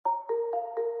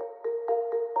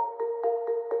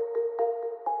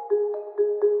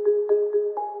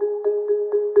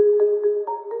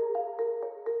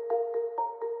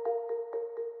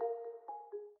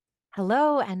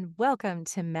Hello and welcome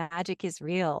to Magic is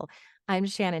Real. I'm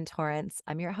Shannon Torrance.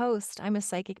 I'm your host. I'm a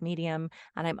psychic medium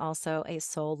and I'm also a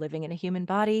soul living in a human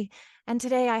body. And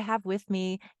today I have with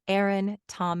me Aaron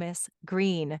Thomas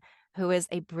Green, who is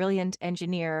a brilliant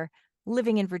engineer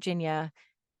living in Virginia,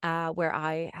 where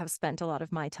I have spent a lot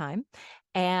of my time.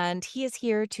 And he is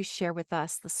here to share with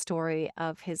us the story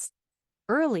of his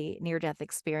early near death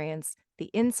experience, the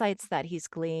insights that he's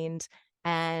gleaned,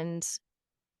 and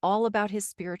all about his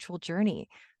spiritual journey.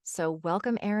 So,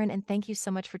 welcome, Aaron, and thank you so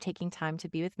much for taking time to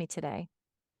be with me today.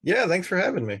 Yeah, thanks for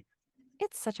having me.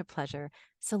 It's such a pleasure.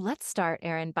 So, let's start,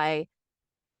 Aaron, by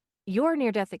your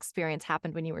near death experience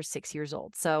happened when you were 6 years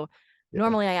old. So, Yeah,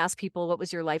 normally I ask people, what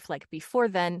was your life like before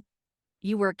then?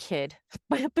 You were a kid,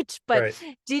 but right.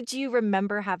 did you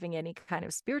remember having any kind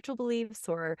of spiritual beliefs,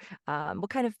 or what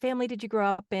kind of family did you grow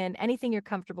up in? Anything you're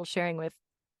comfortable sharing with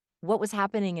what was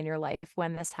happening in your life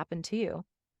when this happened to you?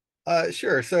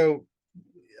 Sure. So,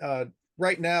 uh,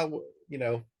 right now, you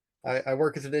know, I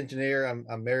work as an engineer.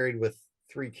 I'm married with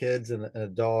three kids and a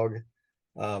dog.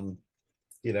 Um,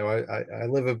 I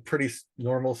live a pretty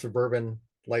normal suburban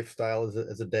lifestyle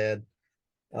as a dad.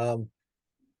 Um,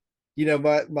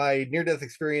 my near death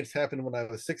experience happened when I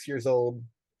was 6 years old,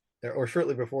 or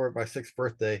shortly before my sixth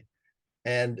birthday.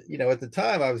 And at the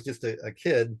time, I was just a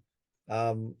kid.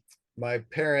 Um, my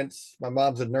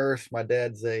mom's a nurse, my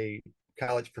dad's a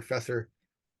college professor,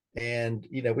 and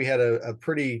we had a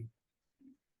pretty,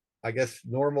 I guess,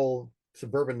 normal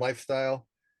suburban lifestyle.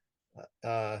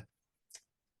 uh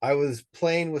I was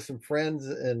playing with some friends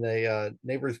in a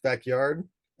neighbor's backyard,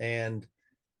 and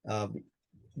um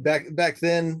back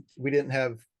then we didn't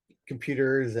have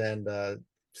computers and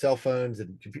cell phones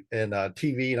and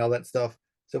TV and all that stuff,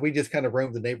 so we just kind of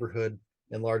roamed the neighborhood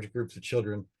in large groups of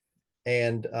children.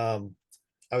 And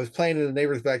I was playing in the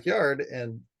neighbor's backyard,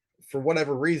 and for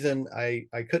whatever reason, I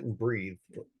couldn't breathe.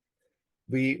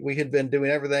 We had been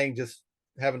doing everything, just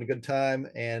having a good time,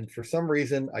 and for some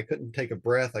reason I couldn't take a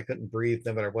breath. I couldn't breathe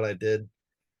no matter what I did.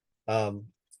 Um,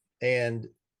 and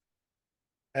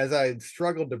as I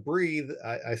struggled to breathe,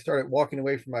 I started walking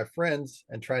away from my friends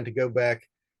and trying to go back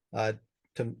uh,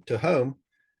 to home.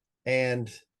 And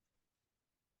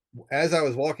as I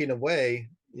was walking away,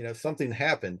 something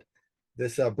happened.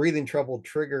 This breathing trouble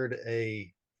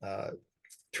uh,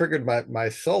 triggered my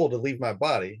soul to leave my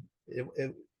body.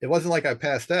 It wasn't like I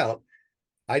passed out.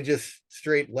 I just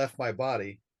straight left my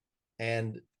body,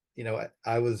 and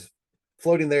I was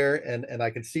floating there, and I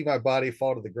could see my body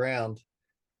fall to the ground,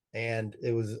 and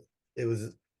it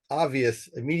was obvious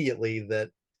immediately that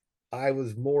I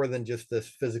was more than just this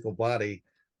physical body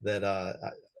that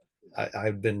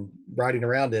I've been riding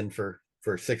around in for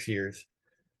 6 years.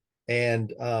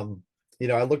 And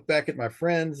I looked back at my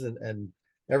friends, and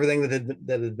everything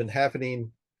that had been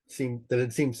happening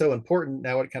seemed so important.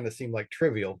 Now it kind of seemed like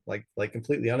trivial, like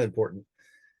completely unimportant.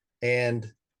 And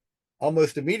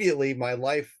almost immediately, my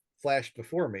life flashed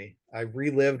before me. I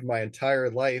relived my entire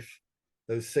life,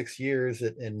 those 6 years,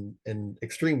 in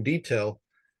extreme detail.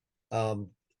 Um,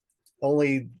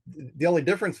 only the only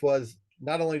difference was,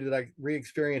 not only did I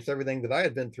re-experience everything that I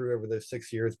had been through over those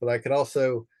 6 years, but I could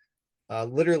also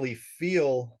literally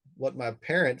feel what my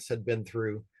parents had been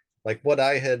through, like what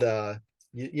I had,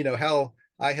 how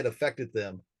I had affected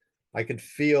them. I could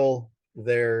feel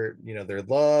their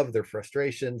love, their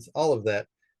frustrations, all of that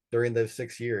during those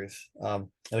 6 years. And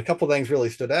a couple of things really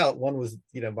stood out. One was,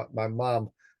 my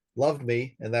mom loved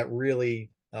me, and that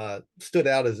really stood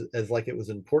out as like it was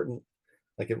important,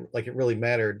 like it really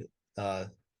mattered.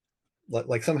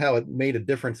 Like somehow it made a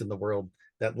difference in the world,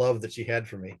 that love that she had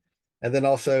for me. And then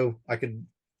also I could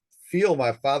feel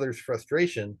my father's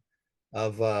frustration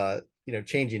of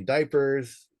changing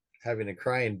diapers, having a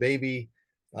crying baby.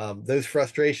 Those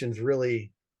frustrations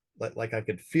really, like I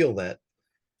could feel that.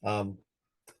 um,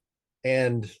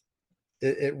 and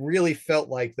it really felt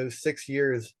like those 6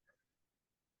 years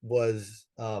was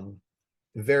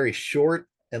very short,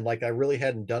 and like I really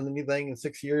hadn't done anything in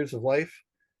 6 years of life.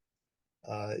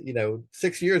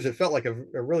 6 years, it felt like a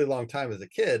really long time as a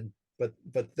kid,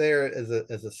 but there, as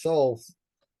a soul,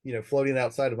 floating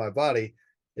outside of my body,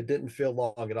 it didn't feel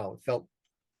long at all. It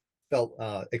felt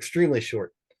extremely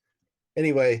short.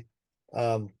 Anyway,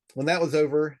 when that was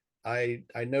over, I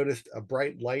noticed a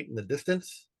bright light in the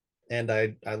distance, and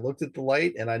I looked at the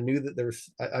light, and I knew that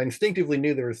I instinctively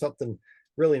knew there was something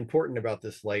really important about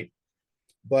this light,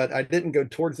 but I didn't go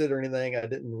towards it or anything. I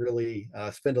didn't really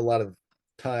spend a lot of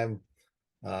time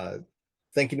uh,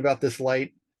 thinking about this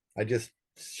light. I just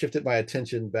shifted my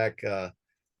attention back to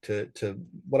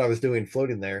what I was doing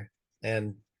floating there.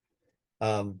 And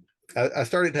I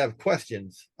started to have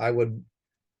questions. I would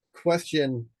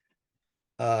question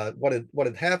what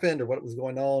had happened or what was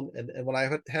going on. And when I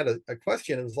had a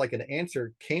question, it was like an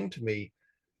answer came to me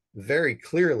very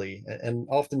clearly. And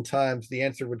oftentimes the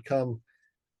answer would come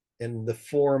in the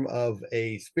form of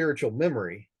a spiritual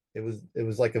memory. It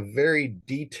was like a very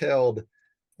detailed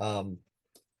um,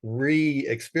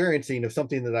 re-experiencing of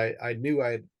something that I knew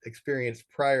I had experienced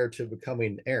prior to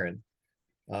becoming Aaron,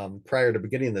 prior to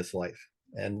beginning this life.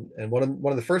 And one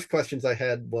of the first questions I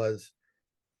had was,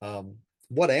 um,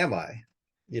 what am I?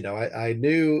 I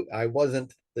knew I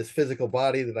wasn't this physical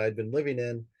body that I'd been living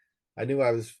in. I knew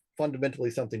I was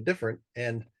fundamentally something different.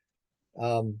 And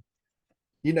um,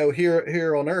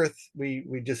 here on earth,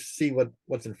 we just see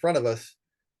what's in front of us.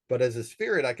 But as a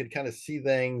spirit, I could kind of see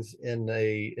things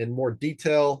in more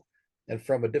detail and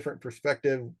from a different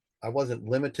perspective. I wasn't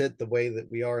limited the way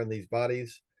that we are in these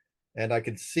bodies. And I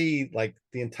could see like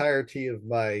the entirety of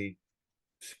my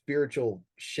spiritual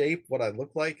shape, what I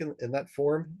look like in that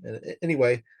form. And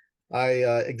anyway, I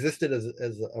existed as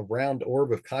a round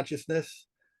orb of consciousness.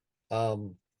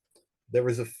 Um, there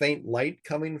was a faint light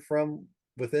coming from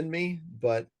within me,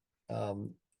 but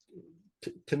um,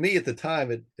 to me at the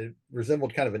time, it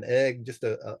resembled kind of an egg, just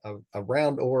a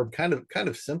round orb, kind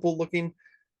of simple looking,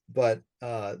 but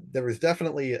there was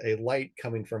definitely a light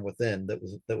coming from within that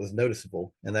was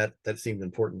noticeable, and that seemed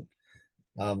important.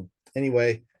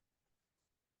 Anyway,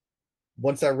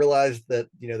 once I realized that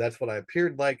that's what I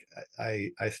appeared like,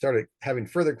 I started having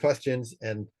further questions,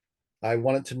 and I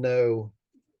wanted to know,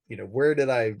 where did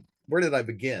I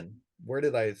begin? Where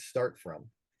did I start from?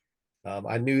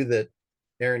 I knew that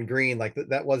Aaron Green, like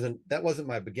that wasn't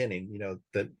my beginning.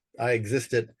 That I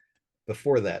existed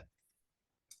before that,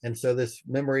 and so this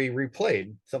memory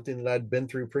replayed something that I'd been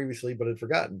through previously but had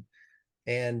forgotten.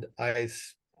 And I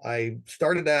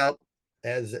started out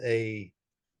as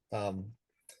um,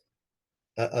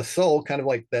 a soul, kind of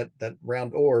like that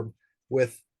round orb,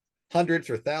 with hundreds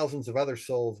or thousands of other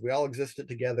souls. We all existed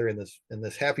together in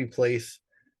this happy place.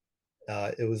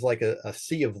 It was like a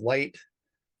sea of light.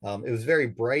 It was very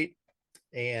bright,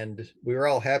 and we were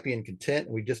all happy and content.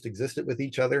 We just existed with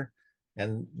each other,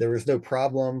 and there was no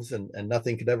problems, and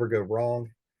nothing could ever go wrong.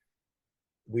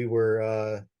 We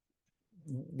were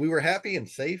we were happy and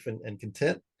safe and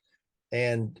content,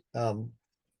 and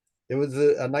it was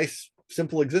a nice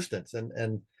simple existence.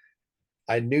 And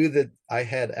I knew that I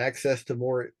had access to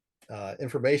more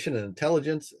information and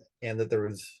intelligence, and that there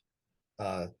was,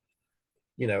 uh,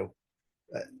 you know,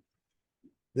 uh,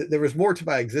 there was more to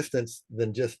my existence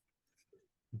than just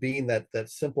being that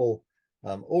simple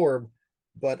orb.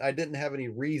 But I didn't have any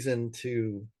reason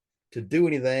to do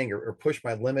anything or push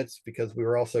my limits, because we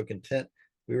were all so content.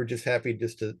 We were just happy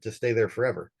just to stay there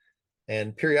forever.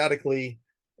 And periodically,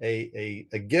 a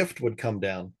gift would come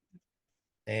down,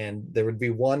 and there would be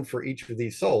one for each of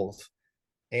these souls.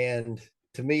 And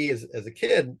to me, as a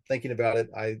kid, thinking about it,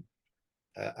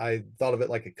 I thought of it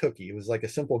like a cookie. It was like a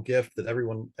simple gift that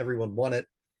everyone wanted,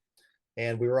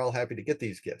 and we were all happy to get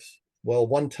these gifts. Well,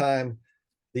 one time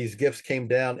these gifts came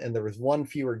down, and there was one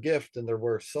fewer gift than there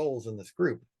were souls in this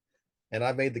group. And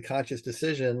I made the conscious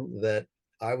decision that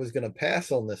I was going to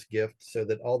pass on this gift so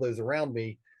that all those around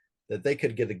me, that they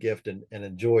could get a gift and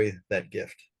enjoy that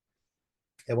gift.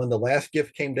 And when the last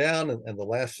gift came down, and the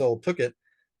last soul took it,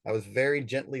 I was very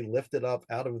gently lifted up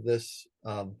out of this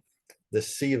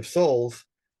sea of souls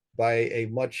by a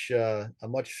much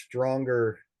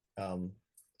stronger um,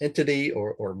 entity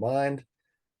or mind.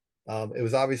 It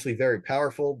was obviously very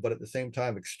powerful, but at the same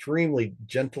time extremely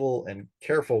gentle and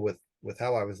careful with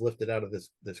how I was lifted out of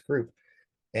this group.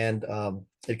 And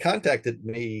it contacted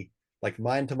me like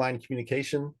mind to mind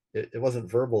communication. It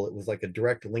wasn't verbal; it was like a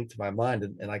direct link to my mind,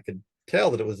 and I could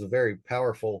tell that it was a very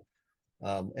powerful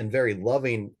and very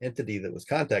loving entity that was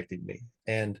contacting me.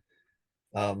 And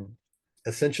um,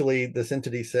 essentially, this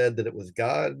entity said that it was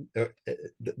God, that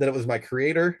it was my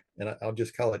creator, and I'll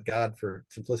just call it God for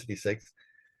simplicity's sake.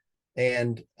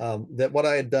 And that what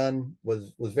I had done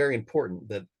was very important.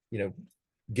 That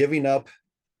giving up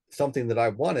something that I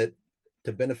wanted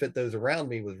to benefit those around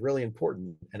me was really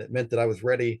important, and it meant that I was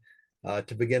ready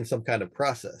to begin some kind of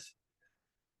process.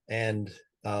 And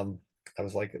I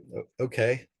was like,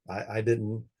 okay, I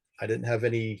didn't have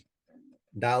any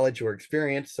knowledge or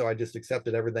experience, so I just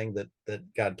accepted everything that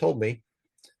God told me.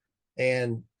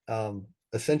 And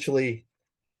essentially,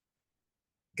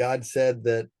 God said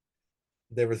that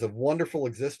there was a wonderful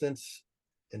existence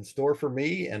in store for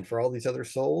me and for all these other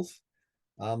souls.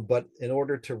 But in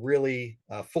order to really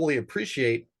fully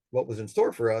appreciate what was in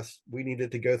store for us, we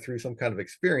needed to go through some kind of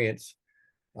experience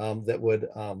that would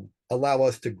allow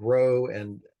us to grow,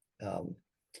 and um,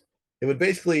 it would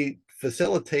basically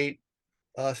facilitate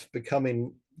us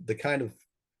becoming the kind of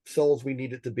souls we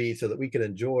needed to be so that we could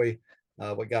enjoy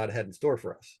what God had in store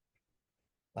for us.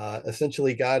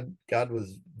 Essentially, God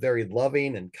was very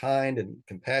loving and kind and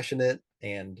compassionate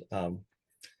and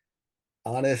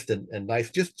honest and nice,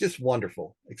 just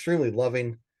wonderful, extremely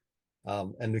loving,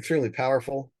 and extremely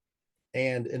powerful.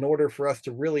 And in order for us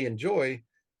to really enjoy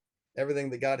everything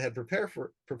that God had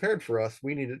prepared for us,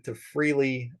 we needed to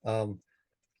freely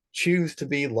choose to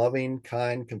be loving,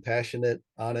 kind, compassionate,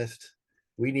 honest.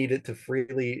 We needed to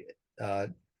freely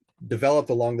develop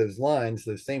along those lines,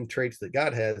 those same traits that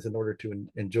God has, in order to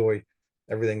enjoy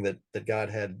everything that God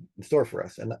had in store for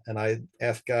us. And I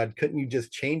asked God, couldn't you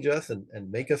just change us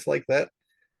and make us like that?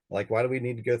 Like, why do we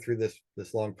need to go through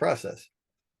this long process?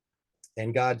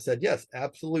 And God said, yes,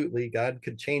 absolutely. God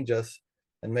could change us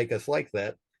and make us like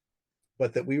that,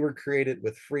 but that we were created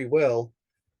with free will,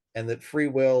 and that free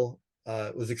will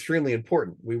was extremely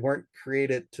important. We weren't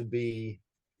created to be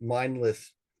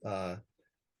mindless, to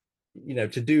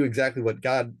do exactly what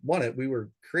God wanted. We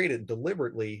were created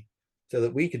deliberately so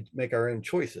that we could make our own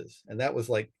choices. And that was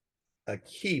like a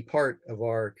key part of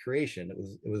our creation.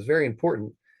 It was very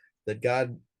important that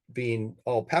God, being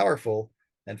all powerful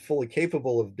and fully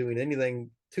capable of doing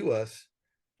anything to us,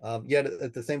 yet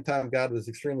at the same time, God was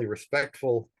extremely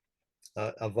respectful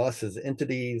of us as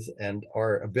entities and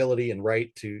our ability and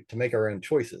right to make our own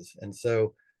choices. And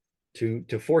so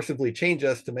to forcibly change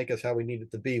us to make us how we needed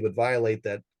to be would violate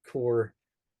that core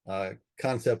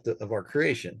concept of our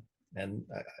creation. And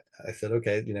I said,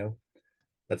 okay,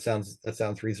 that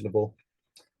sounds reasonable.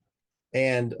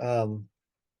 And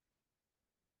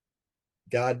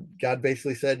God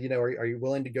basically said, are you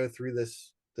willing to go through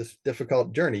this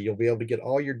difficult journey? You'll be able to get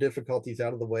all your difficulties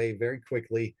out of the way very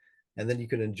quickly, and then you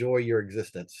can enjoy your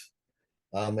existence.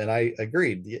 And I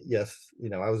agreed. Yes,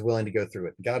 I was willing to go through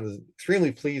it. God was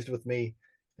extremely pleased with me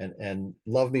and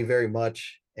loved me very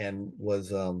much, and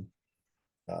was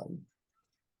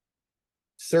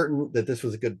certain that this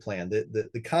was a good plan.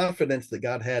 The confidence that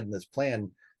God had in this plan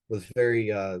was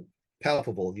very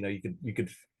palpable. You could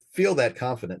feel that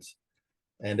confidence,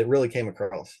 and it really came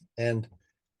across. And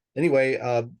anyway,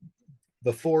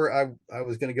 before I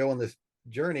was going to go on this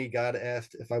journey, God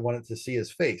asked if I wanted to see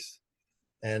his face.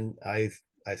 And I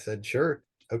said, sure,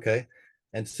 okay.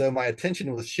 And so my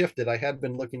attention was shifted. I had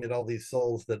been looking at all these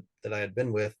souls that I had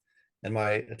been with, and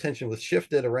my attention was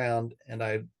shifted around, and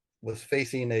I was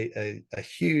facing a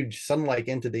huge sun-like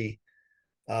entity,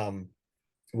 um,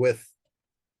 with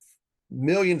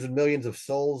millions and millions of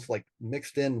souls like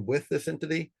mixed in with this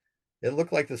entity. It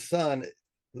looked like the sun,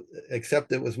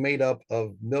 except it was made up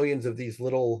of millions of these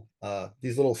little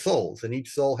souls, and each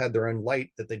soul had their own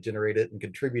light that they generated and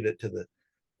contributed to the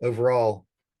overall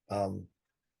um,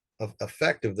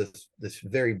 effect of this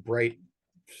very bright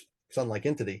sun-like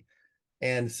entity.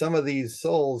 And some of these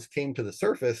souls came to the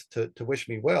surface to wish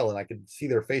me well, and I could see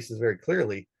their faces very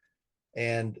clearly.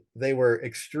 And they were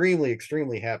extremely,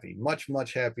 extremely happy, much,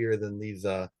 much happier than these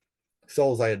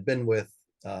souls I had been with,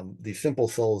 these simple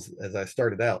souls as I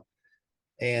started out.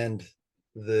 And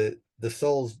the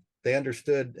souls, they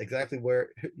understood exactly where,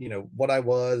 what I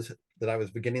was, that I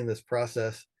was beginning this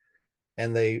process,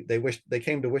 and they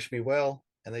came to wish me well,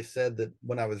 and they said that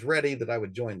when I was ready, that I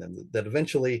would join them, that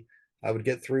eventually I would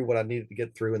get through what I needed to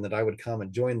get through, and that I would come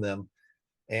and join them,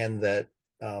 and that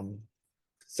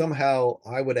somehow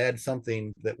I would add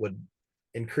something that would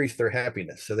increase their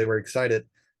happiness. So they were excited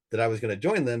that I was going to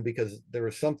join them, because there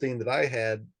was something that I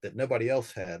had that nobody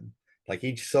else had. Like,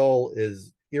 each soul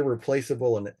is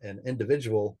irreplaceable and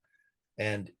individual,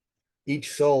 and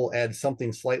each soul adds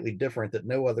something slightly different that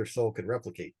no other soul could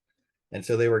replicate. And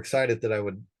so they were excited that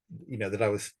that I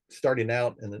was starting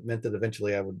out, and it meant that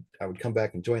eventually I would come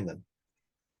back and join them.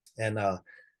 And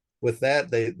with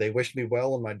that, they wished me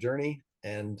well on my journey,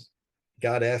 and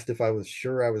God asked if I was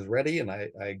sure I was ready, and I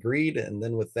agreed. And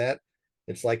then with that,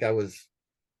 it's like I was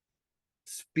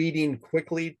speeding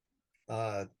quickly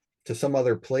to some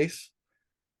other place,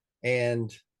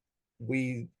 and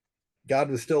God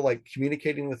was still like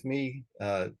communicating with me,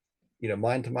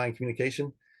 mind to mind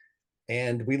communication.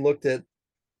 And we looked at,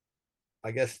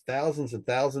 I guess, thousands and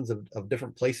thousands of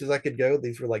different places I could go.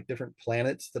 These were like different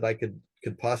planets that I could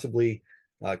possibly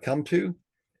come to,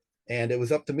 and it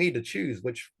was up to me to choose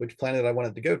which planet I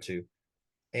wanted to go to.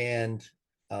 And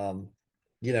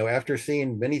after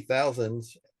seeing many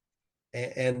thousands,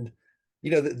 and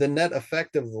the net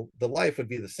effect of the life would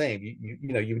be the same.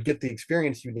 You would get the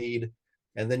experience you need,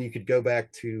 and then you could go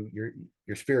back to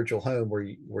your spiritual home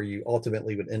where you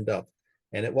ultimately would end up.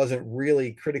 And it wasn't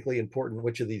really critically important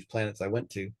which of these planets I went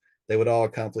to. They would all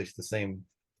accomplish the same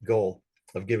goal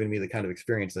of giving me the kind of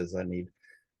experiences I need.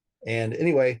 And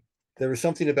anyway, there was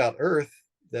something about Earth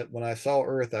that when I saw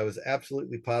Earth, I was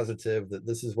absolutely positive that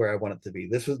this is where I want it to be.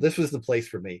 This was the place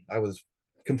for me. I was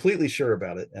completely sure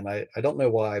about it, and I don't know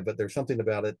why, but there's something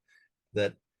about it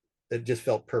that it just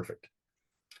felt perfect.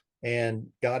 And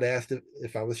God asked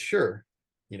if I was sure.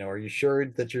 Are you sure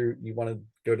that you want to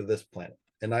go to this planet?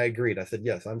 And I agreed. I said,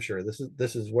 yes, I'm sure.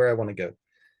 This is where I want to go.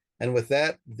 And with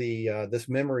that, the this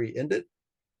memory ended,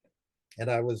 and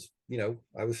I was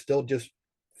still just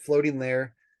floating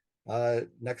there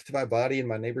next to my body in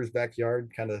my neighbor's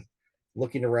backyard, kind of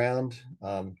looking around.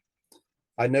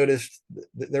 I noticed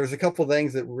there was a couple of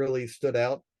things that really stood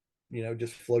out,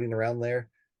 just floating around there.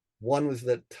 One was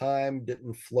that time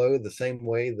didn't flow the same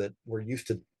way that we're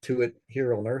used to it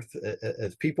here on Earth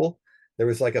as people. There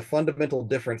was like a fundamental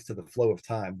difference to the flow of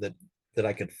time that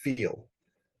I could feel,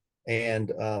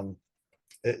 and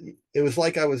it was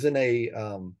like I was in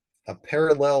a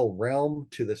parallel realm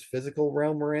to this physical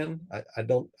realm we're in. I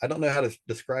don't know how to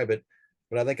describe it,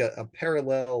 but I think a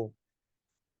parallel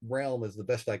realm is the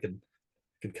best I could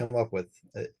come up with.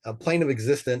 A plane of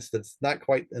existence that's not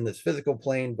quite in this physical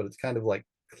plane, but it's kind of like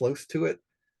close to it.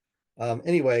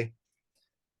 Anyway,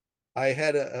 I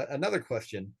had another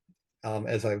question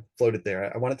as I floated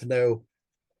there. I wanted to know,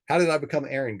 how did I become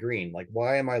Aaron Green? Like,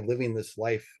 why am I living this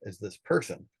life as this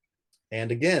person?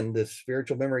 And again, this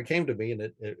spiritual memory came to me, and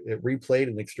it replayed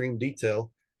in extreme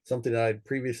detail something that I'd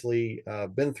previously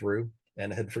been through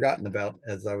and had forgotten about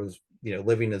as I was,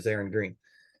 living as Aaron Green.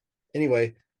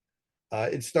 Anyway,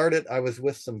 it started. I was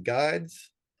with some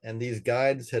guides, and these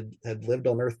guides had lived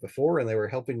on Earth before, and they were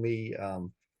helping me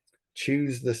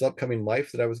choose this upcoming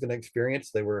life that I was going to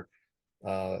experience. They were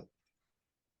uh,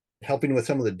 helping with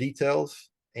some of the details,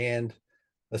 and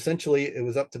essentially, it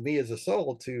was up to me as a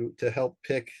soul to help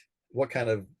pick what kind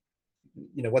of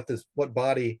what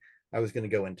body I was going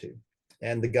to go into.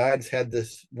 And the guides had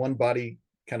this one body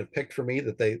kind of picked for me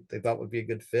that they thought would be a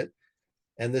good fit.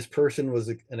 And this person was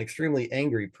an extremely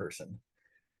angry person.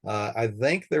 I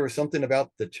think there was something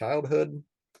about the childhood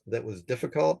that was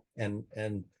difficult, and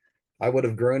I would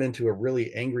have grown into a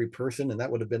really angry person, and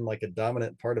that would have been like a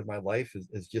dominant part of my life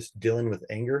is just dealing with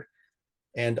anger.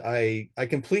 And I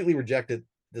completely rejected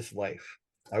this life.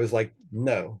 I was like,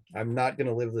 no, I'm not going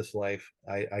to live this life.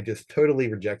 I just totally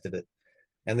rejected it.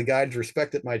 And the guides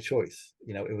respected my choice.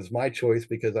 It was my choice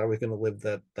because I was going to live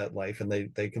that life, and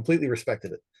they completely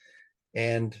respected it.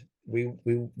 And we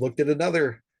looked at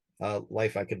another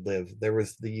life I could live. There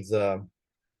was these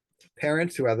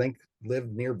parents who I think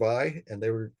lived nearby, and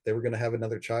they were going to have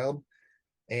another child,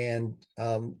 and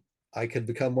I could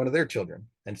become one of their children.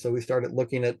 And so we started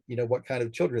looking at what kind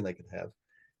of children they could have.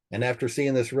 And after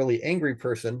seeing this really angry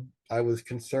person, I was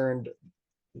concerned.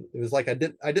 It was like I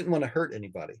didn't want to hurt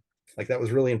anybody. Like, that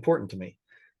was really important to me.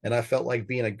 And I felt like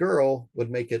being a girl would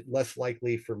make it less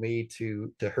likely for me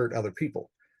to hurt other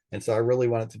people. And so I really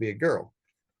wanted to be a girl.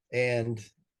 And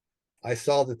I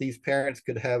saw that these parents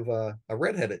could have a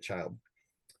redheaded child.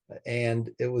 And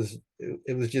it was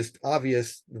just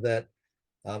obvious that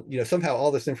somehow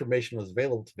all this information was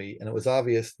available to me, and it was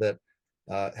obvious that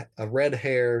a red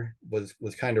hair was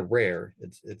kind of rare.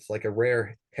 It's like a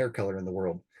rare hair color in the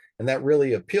world, and that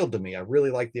really appealed to me. I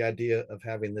really liked the idea of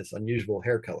having this unusual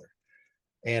hair color,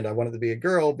 and I wanted to be a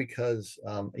girl because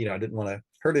I didn't want to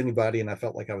hurt anybody, and I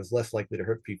felt like I was less likely to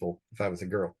hurt people if I was a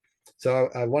girl. So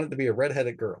I wanted to be a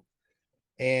redheaded girl,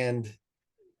 and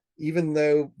even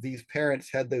though these parents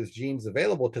had those genes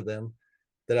available to them,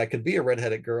 that I could be a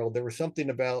redheaded girl, there was something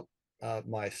about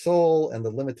my soul and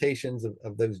the limitations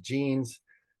of those genes.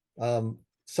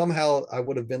 Somehow I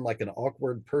would have been like an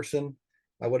awkward person.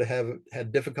 I would have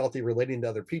had difficulty relating to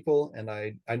other people, and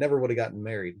I never would have gotten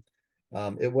married.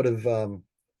 It would have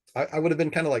I would have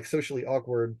been kind of like socially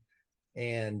awkward,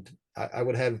 and I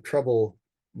would have trouble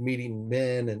meeting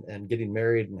men and getting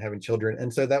married and having children.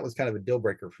 And so that was kind of a deal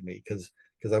breaker for me because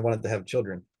I wanted to have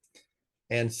children.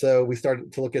 And so we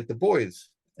started to look at the boys,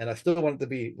 and I still wanted to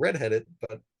be redheaded,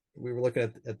 but we were looking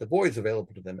at the boys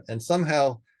available to them. And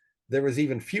somehow there was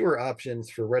even fewer options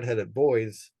for redheaded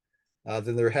boys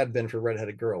than there had been for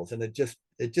redheaded girls. And it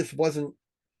just wasn't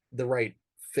the right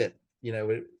fit.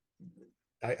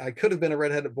 I could have been a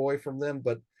redheaded boy from them,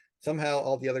 but somehow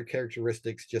all the other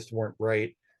characteristics just weren't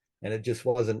right. And it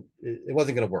wasn't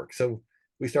going to work. So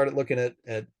we started looking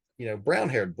at brown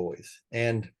haired boys,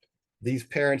 and these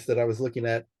parents that I was looking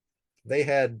at, they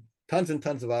had tons and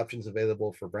tons of options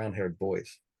available for brown haired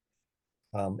boys.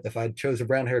 If I chose a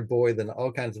brown haired boy, then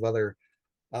all kinds of other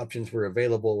options were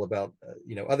available about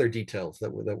other details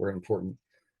that were important.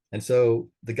 And so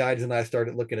the guides and I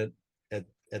started looking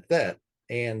at that,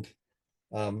 and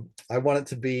I wanted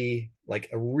to be like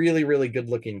a really really good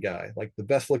looking guy, like the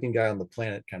best looking guy on the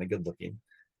planet, kind of good looking.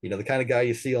 the kind of guy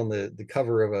you see on the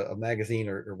cover of a magazine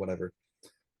or whatever.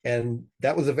 And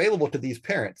that was available to these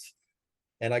parents.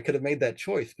 And I could have made that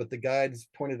choice, but the guides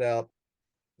pointed out,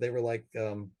 they were like,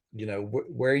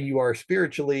 where you are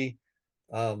spiritually,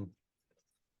 um,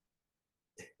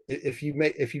 if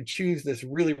you choose this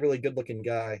really, really good looking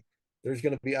guy, there's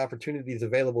going to be opportunities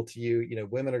available to you.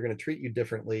 Women are going to treat you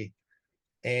differently.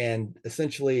 And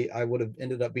essentially, I would have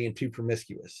ended up being too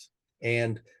promiscuous.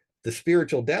 And the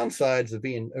spiritual downsides of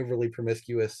being overly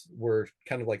promiscuous were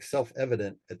kind of like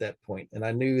self-evident at that point. And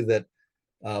I knew that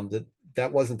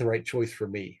that wasn't the right choice for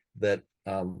me, that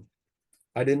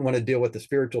I didn't want to deal with the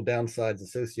spiritual downsides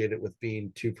associated with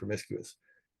being too promiscuous.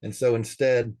 And so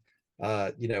instead,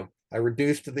 I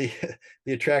reduced the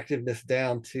the attractiveness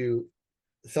down to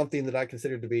something that I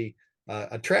considered to be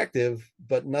attractive,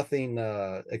 but nothing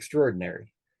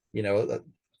extraordinary.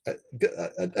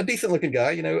 A decent looking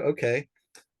guy. Okay.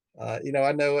 I'm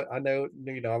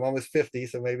almost 50,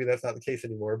 so maybe that's not the case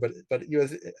anymore. But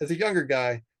as a younger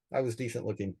guy, I was decent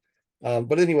looking.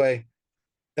 But anyway,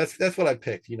 that's what I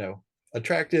picked.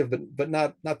 Attractive, but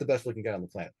not the best looking guy on the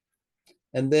planet.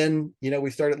 And then we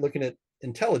started looking at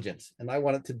intelligence, and I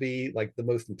wanted to be like the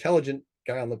most intelligent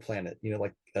guy on the planet.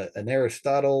 Like an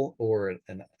Aristotle or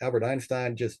an Albert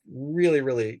Einstein, just really,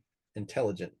 really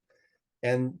intelligent.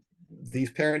 And these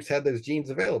parents had those genes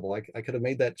available. I could have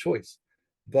made that choice,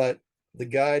 but the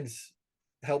guides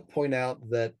helped point out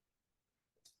that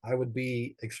I would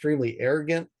be extremely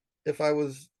arrogant if I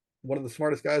was one of the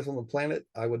smartest guys on the planet.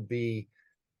 I would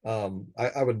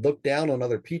look down on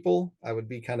other people. I would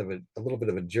be kind of a little bit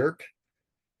of a jerk.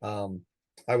 um,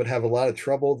 I would have a lot of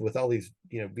trouble with all these,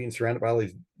 being surrounded by all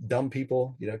these dumb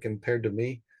people, compared to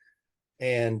me.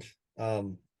 And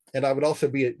um, and I would also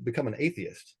become an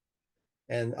atheist,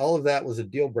 and all of that was a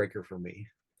deal breaker for me.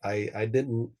 I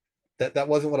didn't that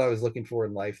wasn't what I was looking for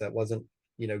in life. That wasn't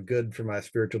good for my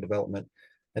spiritual development.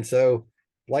 And so,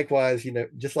 likewise,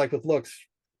 just like with looks,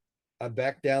 I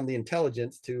backed down the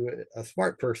intelligence to a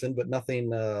smart person, but nothing,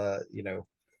 no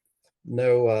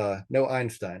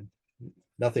Einstein,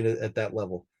 nothing at that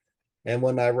level. And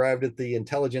when I arrived at the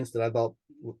intelligence that I thought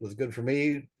was good for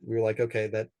me, we were like, okay,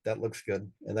 that looks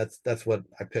good, and that's what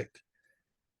I picked.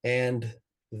 And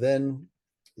then,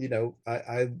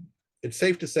 I it's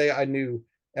safe to say I knew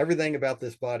everything about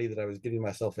this body that I was getting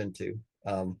myself into,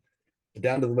 um,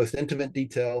 down to the most intimate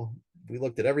detail. We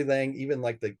looked at everything, even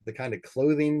like the kind of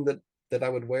clothing that I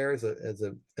would wear as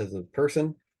a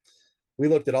person. We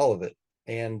looked at all of it,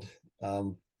 and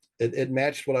it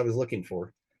matched what I was looking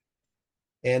for.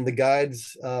 And the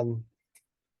guides,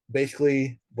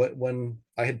 basically, when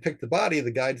I had picked the body,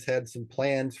 the guides had some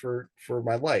plans for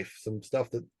my life, some stuff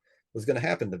that was going to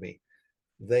happen to me.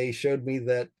 They showed me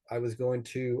that I was going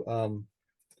to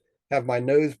have my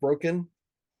nose broken,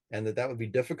 and that would be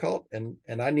difficult, and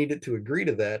I needed to agree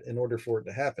to that in order for it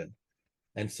to happen.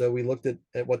 And so we looked at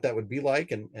what that would be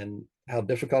like, and how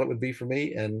difficult it would be for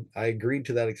me. And I agreed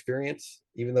to that experience.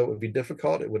 Even though it would be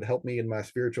difficult, it would help me in my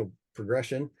spiritual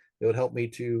progression. It would help me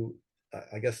to,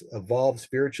 I guess, evolve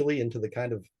spiritually into the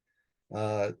kind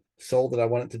of soul that I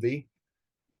want it to be.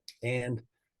 And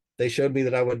they showed me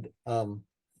that I would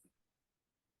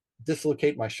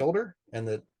dislocate my shoulder,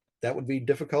 and that would be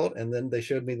difficult. And then they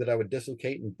showed me that I would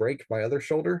dislocate and break my other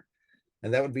shoulder,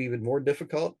 and that would be even more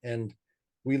difficult. And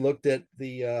we looked at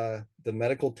the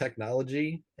medical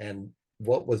technology and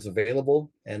what was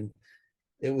available, and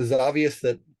it was obvious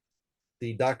that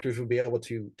the doctors would be able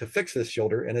to fix this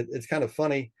shoulder. And it's kind of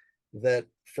funny that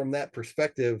from that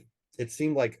perspective, it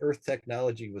seemed like Earth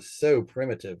technology was so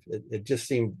primitive. It just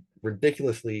seemed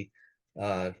ridiculously,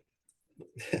 uh,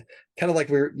 kind of like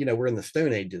we're in the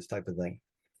Stone Ages type of thing.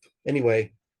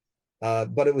 Anyway,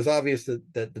 but it was obvious that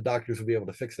the doctors would be able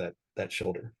to fix that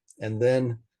shoulder. And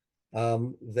then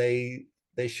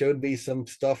they showed me some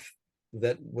stuff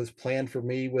that was planned for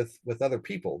me with other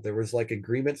people. There was like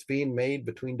agreements being made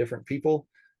between different people.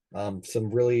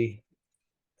 Some really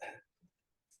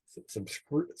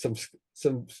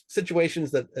some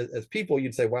situations that as people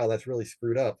you'd say, wow, that's really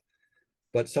screwed up.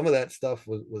 But some of that stuff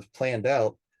was planned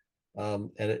out,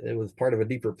 and it was part of a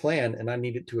deeper plan. And I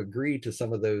needed to agree to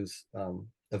some of those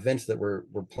events that were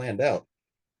planned out.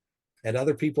 And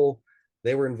other people,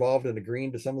 they were involved in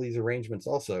agreeing to some of these arrangements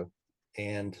also.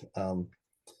 And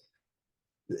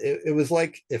it was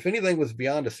like, if anything was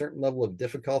beyond a certain level of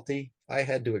difficulty, I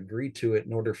had to agree to it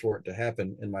in order for it to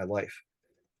happen in my life.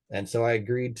 And so I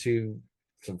agreed to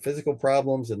some physical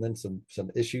problems, and then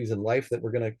some issues in life that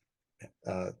were going to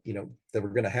that were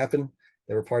going to happen.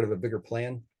 They were part of a bigger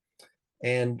plan.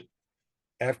 And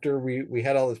after we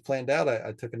had all this planned out,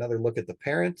 I took another look at the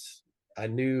parents. I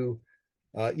knew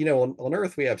on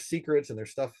Earth we have secrets, and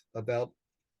there's stuff about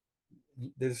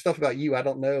you I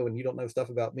don't know, and you don't know stuff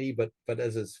about me. But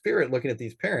as a spirit looking at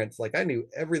these parents, like I knew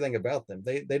everything about them.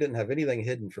 They didn't have anything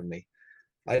hidden from me.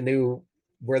 I knew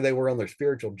where they were on their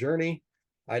spiritual journey.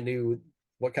 I knew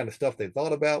what kind of stuff they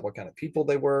thought about, what kind of people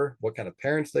they were, what kind of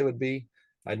parents they would be.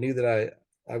 I knew that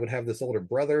I would have this older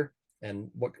brother, and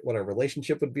what our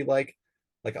relationship would be like.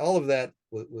 Like all of that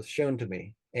was shown to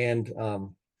me, and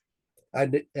I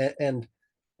did, and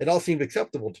it all seemed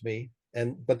acceptable to me.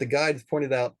 And but the guides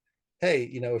pointed out, hey,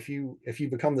 if you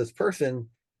become this person,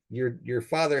 your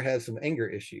father has some anger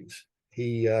issues.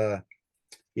 He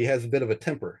has a bit of a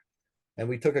temper, and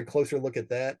we took a closer look at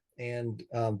that. And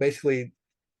basically,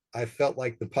 I felt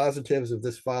like the positives of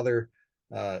this father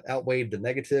outweighed the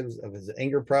negatives of his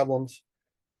anger problems,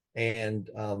 and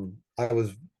I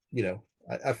was,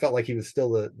 I felt like he was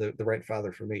still the right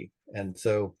father for me. And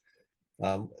so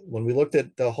when we looked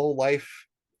at the whole life,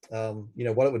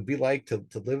 what it would be like to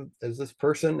live as this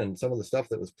person and some of the stuff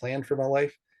that was planned for my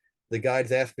life, the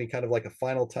guides asked me kind of like a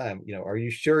final time, are you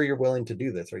sure you're willing to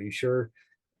do this? Are you sure,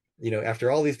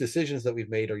 after all these decisions that we've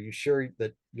made, are you sure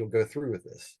that you'll go through with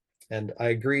this? And I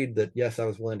agreed that yes, I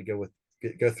was willing to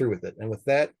go through with it. And with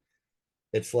that,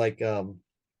 it's like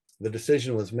the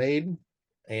decision was made,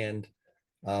 and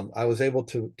I was able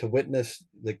to witness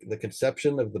the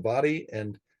conception of the body.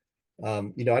 And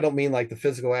I don't mean like the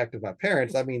physical act of my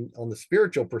parents. I mean on the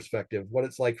spiritual perspective, what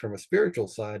it's like from a spiritual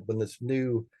side when this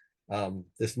new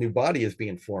body is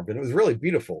being formed. And it was really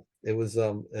beautiful. It was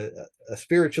a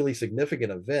spiritually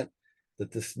significant event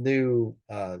that this new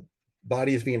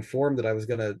body is being formed that I was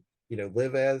going to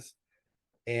live as.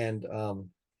 And I'm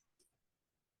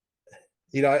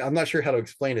not sure how to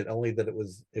explain it, only that it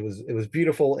was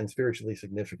beautiful and spiritually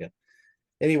significant.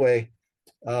 Anyway,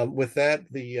 with that,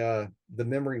 the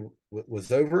memory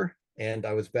was over, and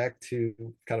I was back to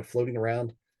kind of floating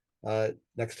around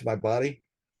next to my body.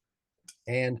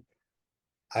 And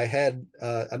I had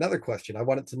another question. I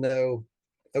wanted to know,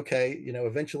 okay,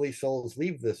 eventually souls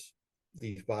leave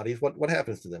these bodies. What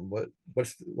happens to them?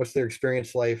 What's their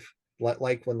experience life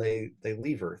like when they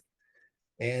leave Earth?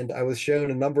 And I was shown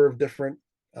a number of different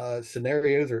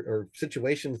scenarios or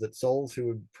situations that souls who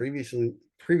had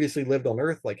previously lived on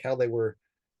Earth, like how they were,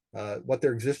 what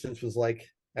their existence was like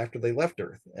after they left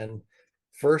Earth. And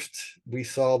first, we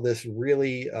saw this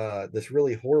really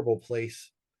horrible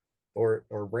place, or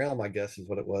realm, I guess is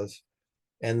what it was.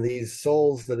 And these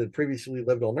souls that had previously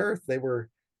lived on Earth, they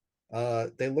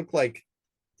looked like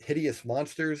hideous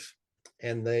monsters,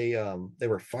 and they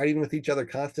were fighting with each other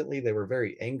constantly. They were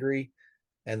very angry,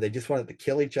 and they just wanted to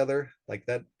kill each other. Like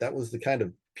that was the kind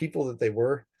of people that they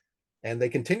were. And they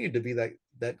continued to be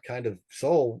that kind of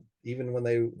soul even when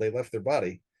they left their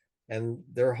body. And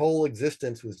their whole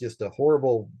existence was just a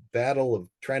horrible battle of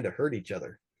trying to hurt each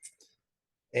other,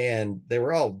 and they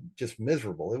were all just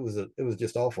miserable. It was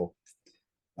just awful.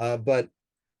 But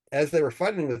as they were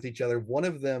fighting with each other, one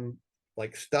of them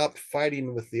like stopped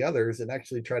fighting with the others and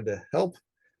actually tried to help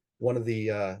one of the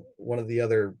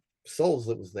other souls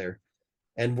that was there.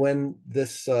 And when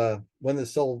this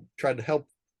soul tried to help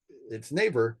its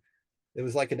neighbor, it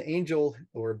was like an angel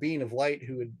or a being of light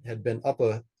who had been up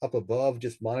above,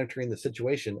 just monitoring the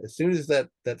situation. As soon as that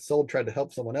soul tried to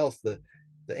help someone else, the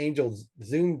angel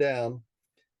zoomed down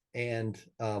and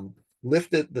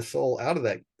lifted the soul out of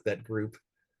that group.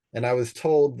 And I was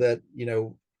told that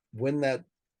when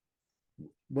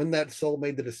that soul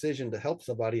made the decision to help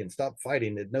somebody and stop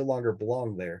fighting, it no longer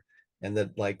belonged there. And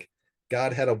that, like,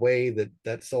 God had a way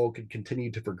that soul could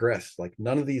continue to progress. Like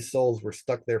none of these souls were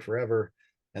stuck there forever,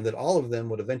 and that all of them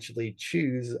would eventually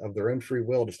choose of their own free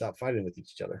will to stop fighting with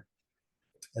each other.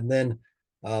 And then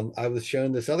I was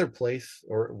shown this other place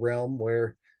or realm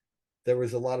where there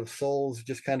was a lot of souls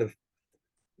just kind of,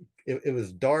 it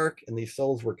was dark, and these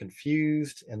souls were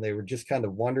confused, and they were just kind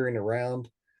of wandering around.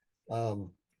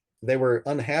 um, they were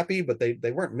unhappy, but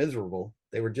they weren't miserable.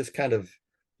 They were just kind of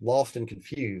lost and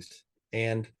confused.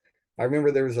 And I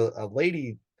remember there was a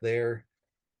lady there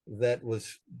that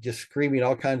was just screaming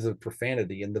all kinds of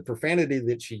profanity, and the profanity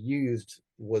that she used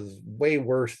was way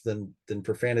worse than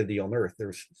profanity on Earth.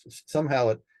 There's somehow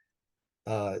it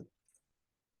uh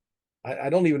I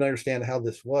don't even understand how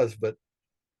this was, but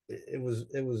it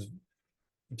was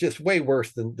just way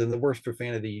worse than the worst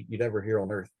profanity you'd ever hear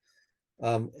on Earth.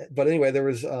 But anyway, there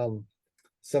was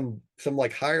some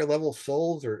like higher level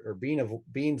souls or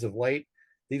beings of light.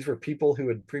 These were people who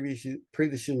had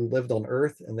previously lived on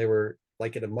Earth, and they were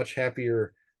like in a much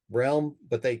happier realm,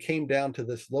 but they came down to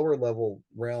this lower level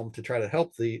realm to try to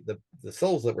help the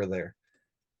souls that were there.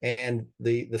 And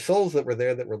the souls that were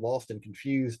there that were lost and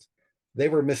confused, they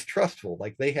were mistrustful.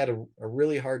 Like they had a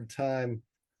really hard time.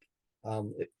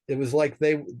 It was like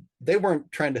they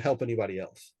weren't trying to help anybody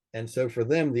else, and so for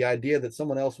them, the idea that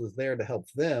someone else was there to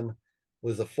help them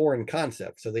was a foreign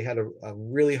concept. So they had a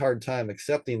really hard time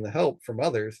accepting the help from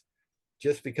others,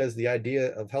 just because the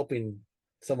idea of helping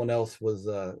someone else was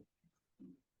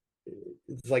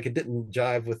it's like it didn't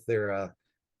jive with their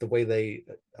the way they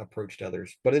approached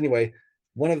others. But anyway,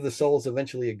 one of the souls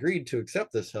eventually agreed to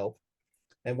accept this help,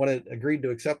 and when it agreed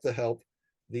to accept the help,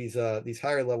 these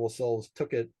higher level souls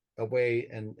took it away,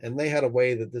 and they had a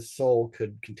way that this soul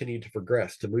could continue to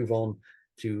progress, to move on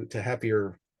to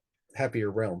happier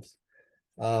realms.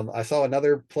 I saw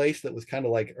another place that was kind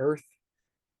of like Earth,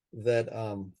 that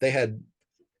they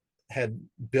had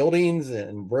buildings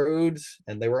and roads,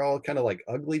 and they were all kind of like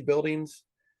ugly buildings.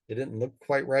 It didn't look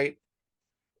quite right,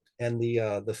 and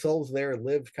the souls there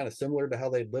lived kind of similar to how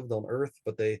they'd lived on Earth,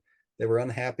 but they were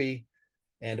unhappy,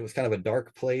 and it was kind of a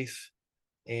dark place.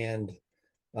 And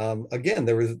again,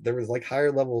 there was like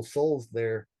higher level souls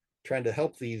there trying to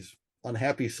help these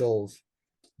unhappy souls,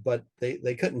 but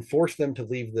they couldn't force them to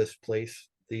leave this place.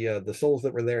 The souls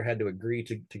that were there had to agree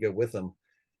to go with them.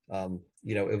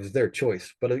 It was their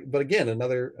choice. But again,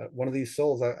 another one of these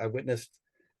souls, I witnessed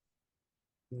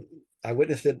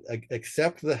it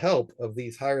accept the help of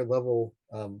these higher level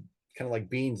kind of like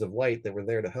beings of light that were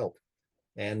there to help.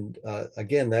 And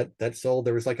again, that soul,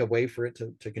 there was like a way for it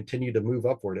to continue to move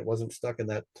upward. It wasn't stuck in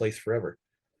that place forever.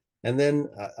 And then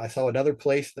I saw another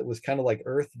place that was kind of like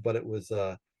Earth, but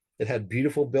it had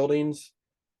beautiful buildings.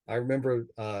 I remember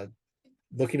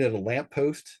looking at a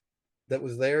lamppost that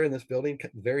was there in this building,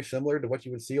 very similar to what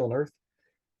you would see on Earth.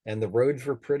 And the roads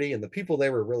were pretty, and the people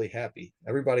there were really happy.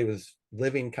 Everybody was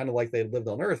living kind of like they lived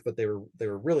on Earth, but they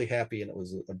were really happy, and it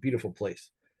was a beautiful place.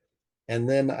 And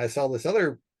then I saw this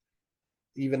other,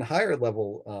 even higher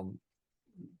level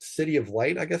city of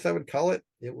light, I guess I would call it.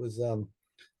 It was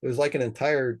like an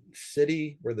entire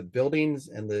city where the buildings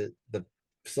and the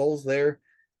souls there,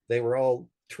 they were all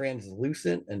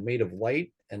translucent and made of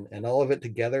light, and all of it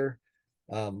together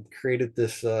created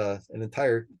this an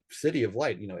entire city of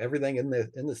light. Everything in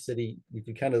the city, you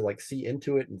could kind of like see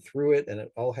into it and through it, and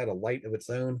it all had a light of its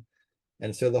own.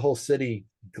 And so the whole city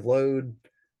glowed,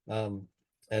 um,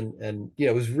 and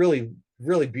it was really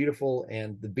really beautiful.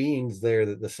 And the beings there,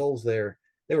 the souls there,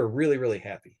 they were really really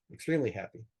happy, extremely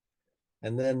happy.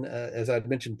 And then, as I'd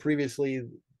mentioned previously,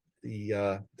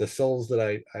 the souls that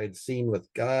I had seen with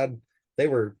God, they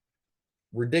were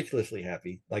ridiculously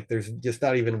happy. Like there's just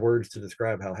not even words to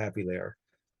describe how happy they are.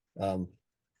 Um,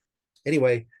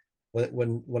 anyway,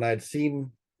 when I'd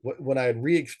seen when I had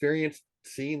re-experienced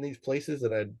seeing these places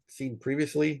that I'd seen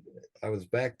previously, I was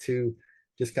back to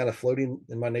just kind of floating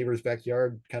in my neighbor's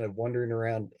backyard, kind of wandering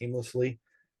around aimlessly.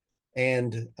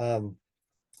 And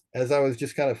as I was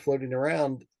just kind of floating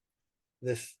around,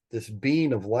 this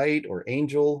being of light or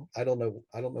angel, I don't know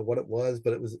what it was,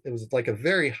 but it was like a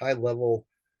very high level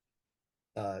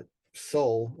uh,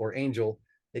 soul or angel.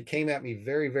 It came at me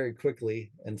very very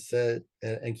quickly and said,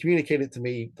 and communicated to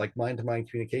me, like mind to mind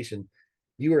communication,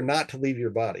 you are not to leave your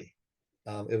body.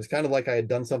 It was kind of like I had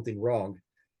done something wrong,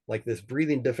 like this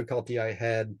breathing difficulty I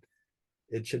had.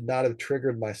 It should not have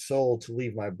triggered my soul to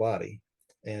leave my body.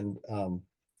 And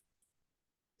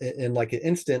in like an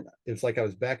instant, it was like I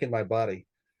was back in my body,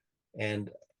 and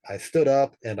I stood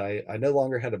up, and I no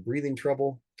longer had a breathing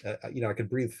trouble. I could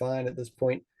breathe fine at this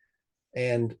point.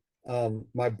 And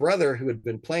my brother, who had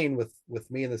been playing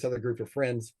with me and this other group of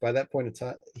friends, by that point in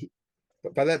time,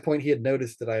 by that point he had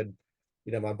noticed that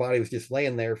my body was just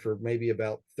laying there for maybe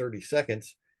about 30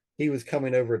 seconds. He was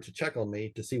coming over to check on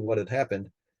me to see what had happened.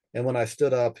 And when I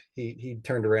stood up, he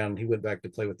turned around and he went back to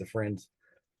play with the friends.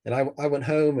 And I went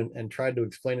home and tried to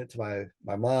explain it to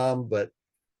my mom, but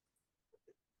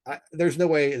there's no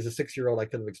way as a 6 year old I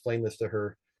could have explained this to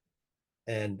her.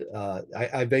 And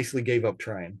I basically gave up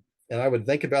trying. And I would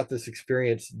think about this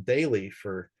experience daily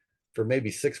for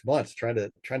maybe 6 months, trying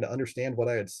to understand what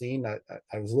I had seen. I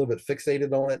was a little bit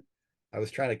fixated on it. I was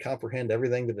trying to comprehend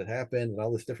everything that had happened and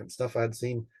all this different stuff I'd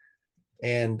seen.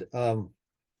 And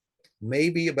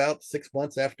maybe about 6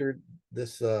 months after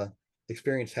this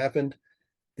experience happened,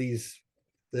 these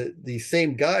these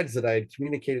same guides that I had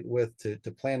communicated with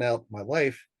to plan out my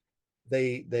life,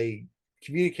 they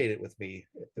communicated with me.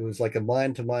 It was like a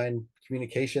mind to mind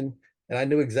communication, and I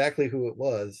knew exactly who it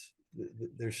was.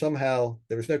 There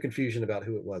was no confusion about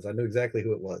who it was. I knew exactly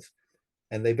who it was.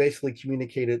 And they basically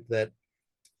communicated that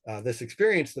this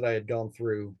experience that I had gone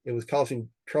through, it was causing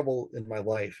trouble in my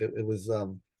life. It was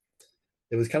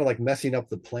kind of like messing up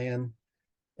the plan.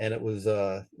 and it was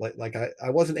like I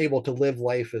wasn't able to live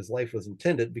life as life was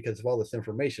intended because of all this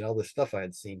information, all this stuff I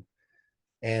had seen.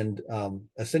 And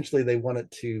essentially they wanted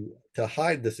to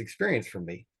hide this experience from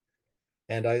me.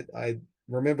 And I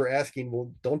remember asking,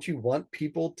 well, don't you want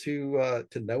people to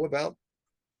know about,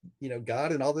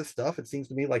 God and all this stuff? It seems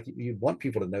to me like you want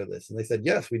people to know this. And they said,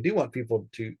 yes, we do want people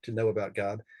to know about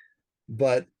God,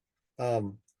 but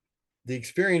um, the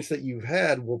experience that you've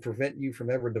had will prevent you from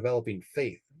ever developing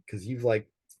faith, because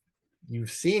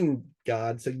you've seen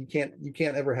God, so you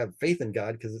can't ever have faith in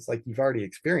God, because it's like you've already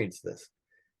experienced this.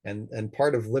 And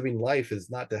part of living life is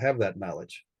not to have that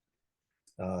knowledge.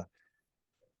 Uh,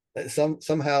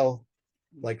 somehow,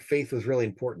 like, faith was really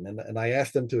important, and I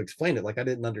asked them to explain it. Like, I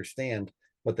didn't understand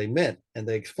what they meant, and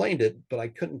they explained it, but I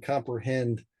couldn't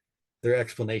comprehend their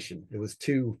explanation. It was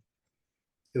too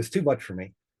much for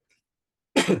me.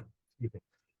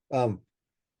 um,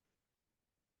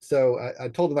 so I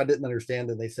told them I didn't understand,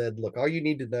 and they said, look, all you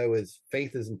need to know is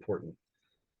faith is important,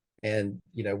 and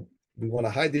we want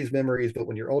to hide these memories, but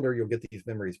when you're older you'll get these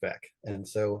memories back. And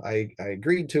so I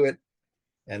agreed to it,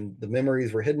 and the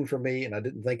memories were hidden from me, and I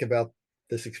didn't think about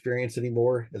this experience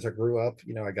anymore as I grew up.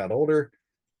 I got older.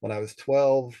 When I was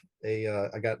 12, I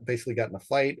got in a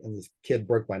fight, and this kid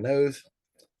broke my nose,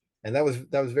 and that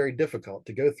was very difficult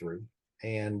to go through.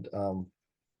 And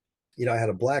I had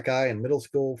a black eye in middle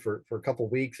school for a couple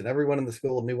of weeks, and everyone in the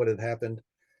school knew what had happened.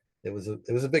 It was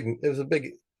a big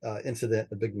incident,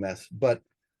 a big mess. But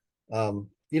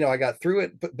I got through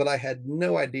it, but I had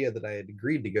no idea that I had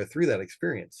agreed to go through that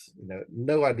experience.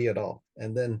 No idea at all.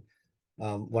 And then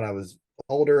when I was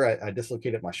older, I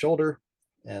dislocated my shoulder,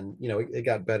 and it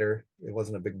got better. It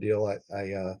wasn't a big deal.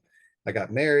 I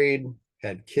got married,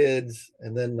 had kids,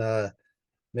 and then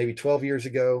maybe 12 years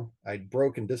ago, I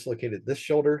broke and dislocated this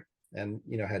shoulder, and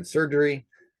had surgery,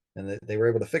 and they were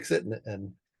able to fix it,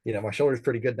 and my shoulder is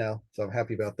pretty good now, so I'm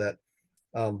happy about that.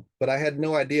 But I had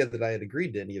no idea that I had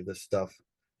agreed to any of this stuff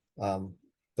um,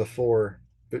 before,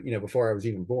 before I was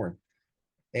even born.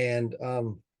 And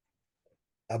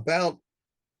about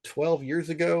 12 years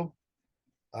ago,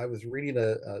 I was reading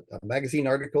a magazine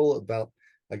article about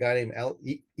a guy named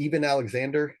Eben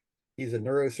Alexander. He's a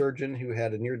neurosurgeon who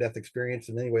had a near-death experience.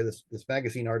 And anyway, this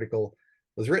magazine article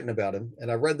was written about him, and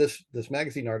I read this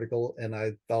magazine article, and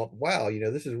I thought, wow,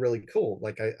 this is really cool.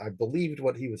 Like, I believed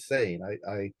what he was saying.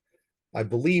 I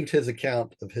believed his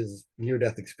account of his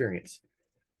near-death experience,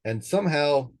 and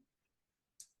somehow,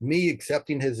 me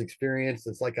accepting his experience,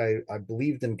 it's like I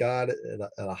believed in God at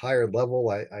a higher level.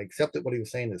 I accepted what he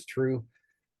was saying is true.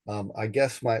 I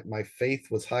guess my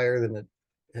faith was higher than it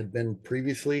had been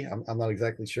previously. I'm not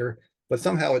exactly sure, but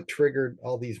somehow it triggered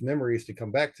all these memories to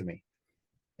come back to me,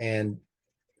 and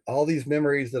all these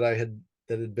memories that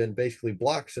had been basically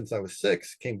blocked since I was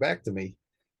 6 came back to me.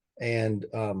 And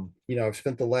I've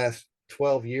spent the last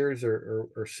 12 years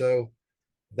or so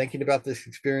thinking about this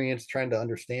experience, trying to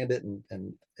understand it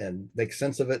and make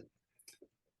sense of it.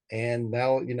 And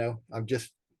now, I'm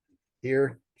just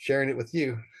here sharing it with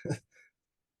you.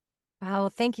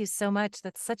 Wow, thank you so much.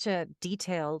 That's such a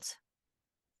detailed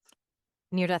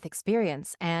near-death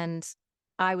experience. And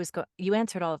you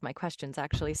answered all of my questions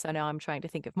actually. So now I'm trying to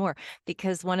think of more,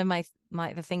 because one of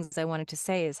the things I wanted to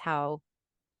say is how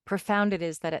profound it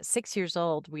is that at 6 years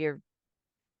old, we're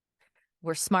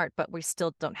smart, but we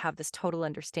still don't have this total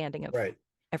understanding of Right.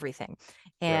 everything.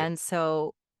 Right. And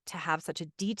so to have such a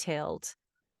detailed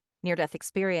near-death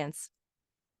experience,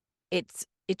 it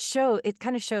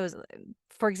kind of shows,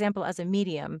 for example, as a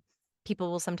medium, people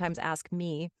will sometimes ask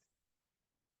me,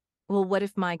 well, what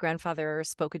if my grandfather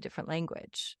spoke a different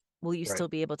language? Will you Right. still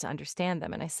be able to understand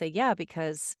them? And I say, yeah,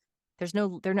 because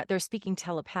they're speaking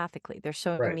telepathically. They're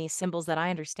showing Right. me symbols that I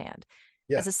understand.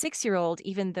 Yeah. As a 6-year old,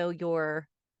 even though your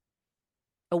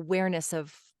awareness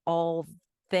of all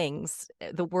things,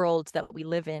 the world that we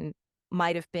live in,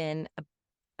 might have been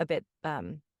a bit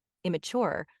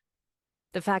immature,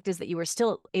 the fact is that you were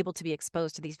still able to be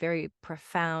exposed to these very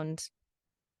profound,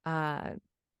 uh,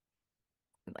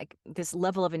 like this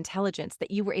level of intelligence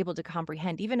that you were able to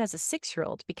comprehend, even as a 6-year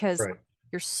old, because Right.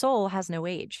 your soul has no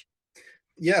age.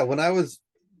 Yeah. When I was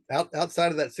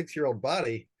outside of that 6-year-old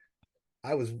body,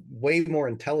 I was way more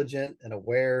intelligent and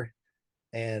aware,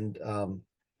 and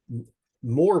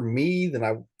more me than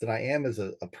I am as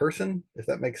a person, if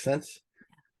that makes sense.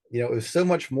 It was so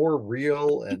much more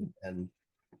real and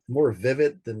more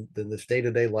vivid than this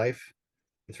day-to-day life.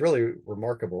 It's really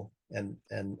remarkable, and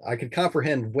I could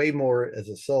comprehend way more as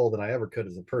a soul than I ever could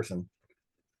as a person.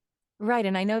 Right,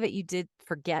 and I know that you did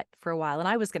forget for a while, and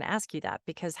I was gonna ask you that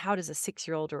because how does a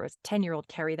 6-year-old or a 10-year-old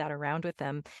carry that around with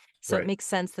them? So it Right. makes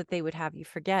sense that they would have you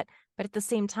forget, but at the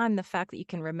same time, the fact that you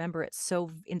can remember it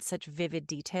in such vivid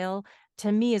detail,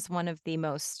 to me is one of the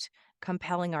most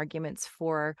compelling arguments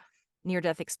for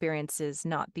near-death experiences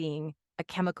not being a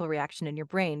chemical reaction in your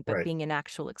brain, but Right. being an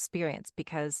actual experience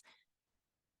because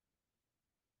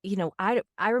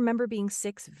I remember being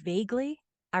 6 vaguely.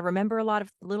 I remember a lot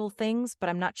of little things, but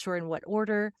I'm not sure in what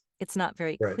order. It's not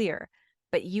very Right. clear.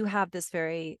 But you have this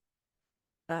very,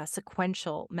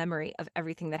 sequential memory of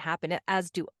everything that happened,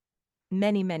 as do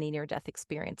many, many near-death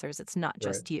experiencers. It's not Right.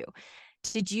 just you.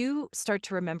 Did you start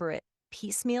to remember it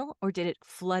piecemeal, or did it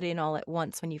flood in all at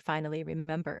once when you finally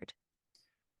remembered?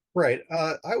 Right.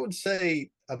 I would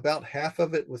say about half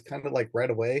of it was kind of like right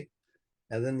away,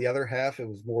 and then the other half it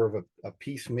was more of a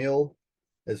piecemeal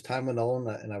as time went on,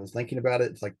 and I was thinking about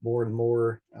it. It's like more and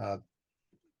more.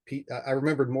 I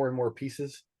remembered more and more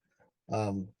pieces.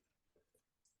 Um,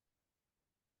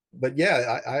 but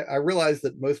yeah, I realized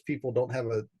that most people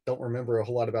don't remember a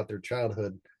whole lot about their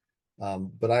childhood.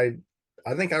 But I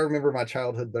think I remember my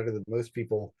childhood better than most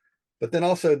people. But then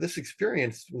also this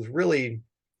experience was really,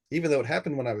 even though it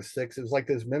happened when I was 6, it was like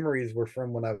those memories were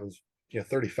from when I was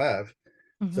 35.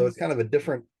 So Mhm. it's kind of a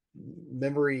different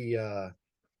memory, a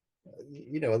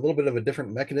little bit of a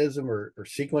different mechanism or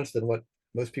sequence than what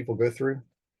most people go through.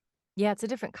 Yeah, it's a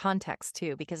different context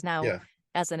too, because now Yeah.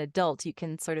 as an adult, you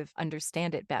can sort of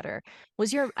understand it better.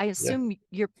 I Yeah. assume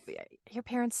your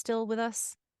parents still with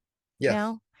us Yes.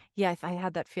 now? Yeah, if I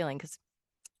had that feeling because 'cause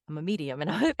I'm a medium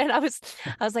and I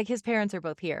was like, his parents are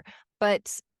both here.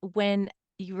 But when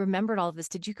you remembered all of this,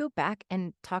 did you go back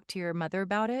and talk to your mother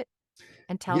about it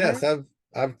and tell Yes. her?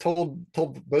 I've told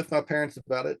both my parents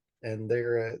about it, and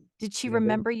Did she they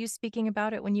remember you speaking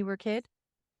about it when you were a kid?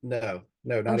 no,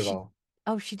 no, Oh, not at she all.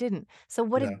 oh, she didn't. So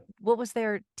No. what was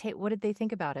their ta what did they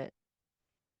think about it?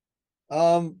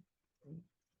 Um,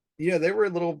 they were a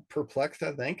little perplexed,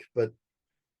 I think, but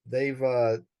they've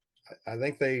I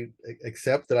think they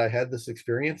accept that I had this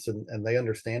experience, and they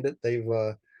understand it.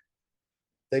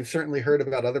 They've certainly heard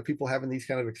about other people having these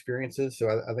kind of experiences, so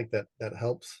I think that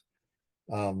helps.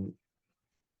 Um,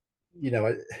 you know,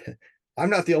 I, I'm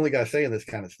not the only guy saying this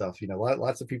kind of stuff.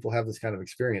 Lots of people have this kind of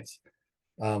experience,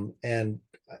 and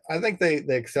I think they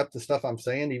accept the stuff I'm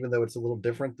saying, even though it's a little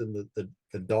different than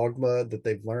the dogma that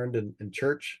they've learned in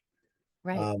church.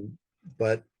 Right. Um,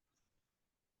 but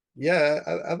yeah,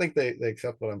 I think they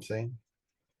accept what I'm saying.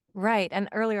 Right, and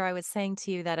earlier I was saying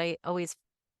to you that I always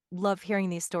love hearing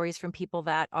these stories from people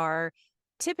that are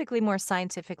typically more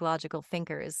scientific, logical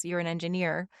thinkers. You're an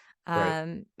engineer, Right.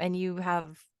 and you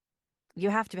have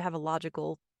to have a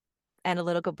logical,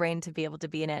 analytical brain to be able to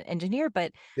be an engineer.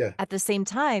 But Yeah. at the same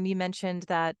time, you mentioned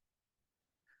that.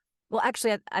 Well,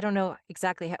 actually, I don't know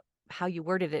exactly how you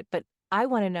worded it, but I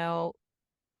want to know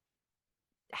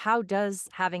how does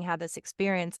having had this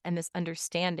experience and this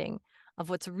understanding of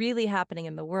what's really happening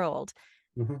in the world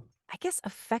Mhm. I guess,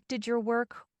 affected your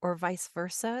work or vice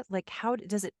versa? Like,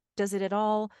 does it at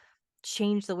all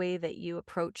change the way that you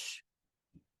approach,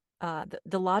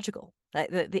 the logical,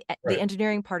 the Right.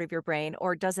 engineering part of your brain,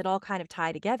 or does it all kind of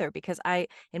tie together? Because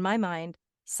in my mind,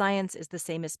 science is the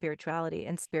same as spirituality,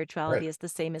 and Right. spirituality is the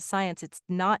same as science. It's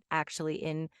not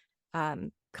actually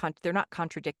they're not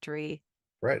contradictory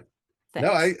Right.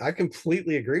 No, things. I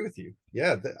completely agree with you.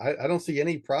 Yeah, I don't see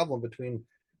any problem between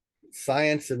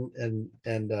science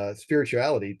and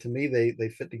spirituality. To me, they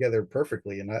fit together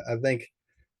perfectly, and I think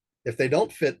if they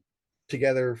don't fit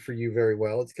together for you very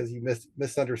well, it's because you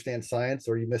misunderstand science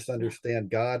or you Yeah. misunderstand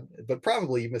God. But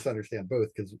probably you misunderstand both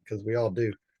because we all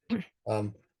do.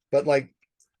 Um, but like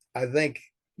I think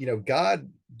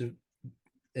God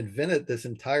invented this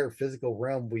entire physical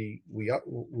realm we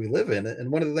live in,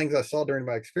 and one of the things I saw during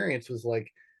my experience was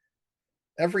like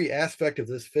every aspect of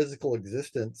this physical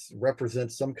existence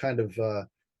represents some kind of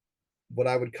what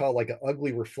I would call like an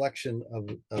ugly reflection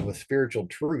of a spiritual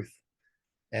truth.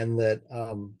 And that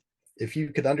if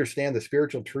you could understand the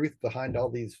spiritual truth behind all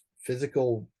these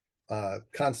physical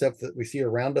concepts that we see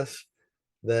around us,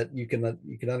 that you can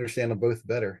understand them both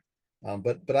better.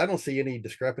 But I don't see any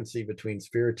discrepancy between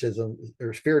spiritism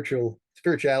or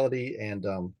spirituality and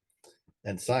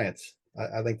science.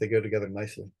 I think they go together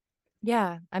nicely.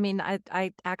 Yeah, I mean,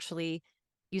 I actually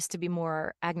used to be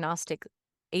more agnostic,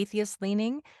 atheist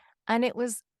leaning, and it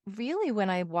was really when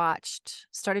I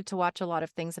started to watch a lot of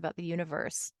things about the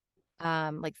universe,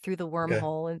 like through the Okay.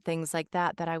 wormhole and things like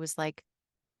that, that I was like,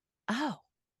 oh,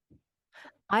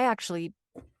 I actually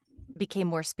became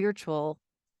more spiritual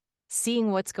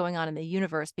seeing what's going on in the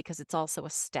universe because it's also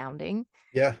astounding.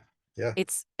 Yeah. Yeah.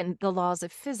 It's and the laws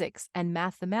of physics and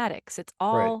mathematics. It's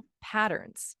Right. all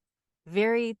patterns,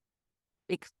 very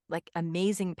like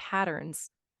amazing patterns.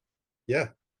 Yeah.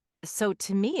 So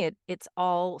to me, it's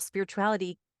all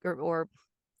spirituality or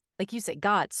like you say,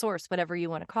 God, source, whatever you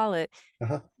want to call it,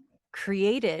 Uh-huh.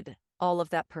 created all of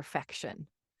that perfection.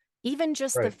 Even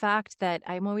just the Right. fact that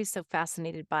I'm always so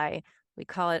fascinated by, we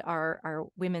call it our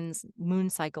women's moon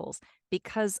cycles,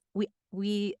 because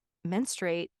we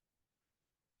menstruate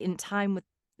in time with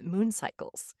moon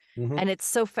cycles. Hmm. And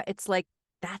it's like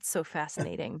that's so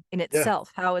fascinating in Yeah.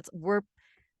 itself, how it's we're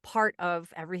part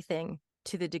of everything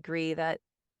to the degree that,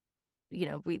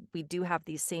 we do have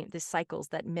these cycles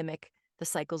that mimic the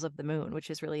cycles of the moon, which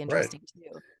is really Right. interesting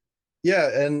too.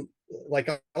 Yeah. And like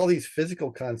all these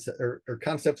physical concepts or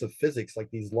concepts of physics, like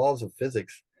these laws of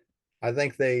physics, I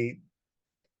think they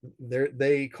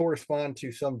correspond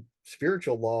to some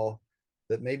spiritual law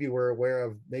that maybe we're aware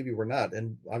of, maybe we're not.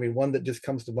 And I mean, one that just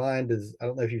comes to mind is, I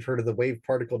don't know if you've heard of the wave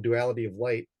particle duality of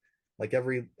light. Like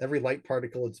every light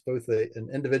particle, it's both an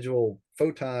individual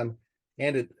photon,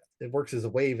 and it works as a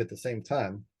wave at the same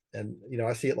time. And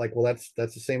I see it like, well, that's the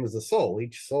same as the soul.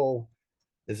 Each soul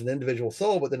is an individual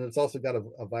soul, but then it's also got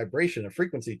a vibration, a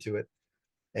frequency to it.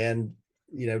 And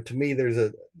to me, there's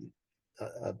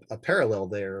a parallel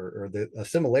there, or a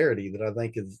similarity that I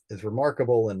think is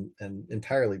remarkable and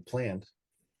entirely planned.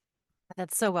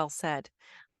 That's so well said.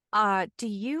 Do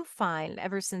you find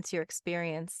ever since your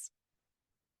experience,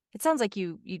 it sounds like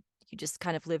you just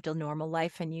kind of lived a normal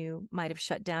life and you might have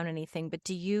shut down anything, but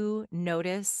do you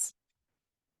notice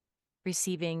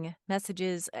receiving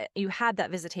messages? You had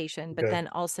that visitation, but Okay. then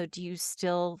also do you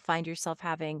still find yourself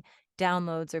having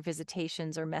downloads or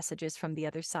visitations or messages from the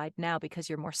other side now because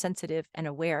you're more sensitive and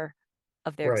aware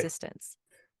of their Right. existence?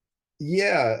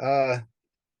 Yeah.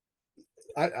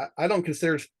 I don't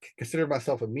consider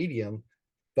myself a medium,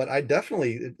 but I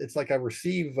definitely, it's like I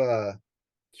receive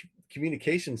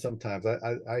communication sometimes.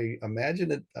 I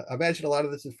imagine it. I imagine a lot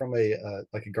of this is from a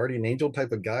like a guardian angel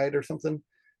type of guide or something.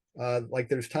 Like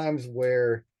there's times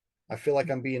where I feel like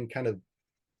I'm being kind of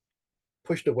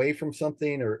pushed away from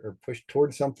something, or pushed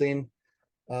towards something.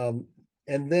 Um,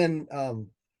 and then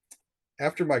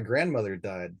after my grandmother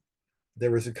died,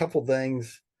 there was a couple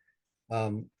things.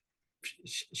 Um,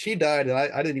 she died, and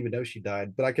I didn't even know she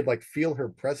died, but I could like feel her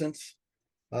presence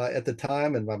at the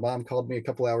time. And my mom called me a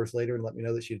couple hours later and let me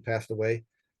know that she had passed away.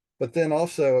 But then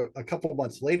also a couple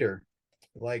months later,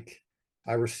 like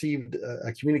I received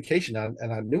a communication,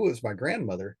 and I knew it was my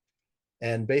grandmother.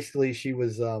 And basically, she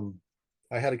was.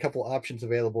 I had a couple options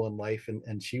available in life,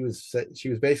 and she was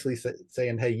basically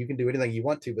saying, "Hey, you can do anything you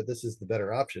want to, but this is the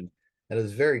better option." And it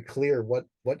was very clear what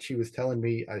she was telling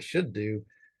me I should do,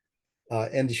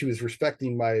 and she was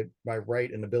respecting my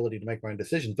right and ability to make my own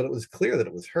decisions. But it was clear that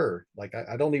it was her. Like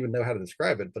I don't even know how to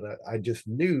describe it, but I just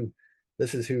knew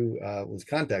this is who was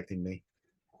contacting me.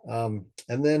 And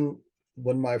then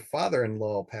when my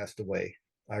father-in-law passed away,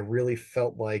 I really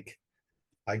felt like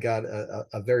I got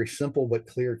a very simple but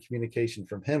clear communication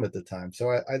from him at the time.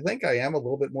 So I think I am a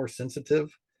little bit more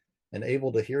sensitive and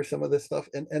able to hear some of this stuff.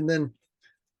 And then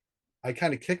I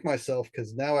kind of kick myself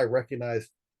because now I recognize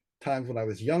times when I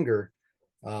was younger,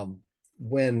 um,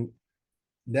 when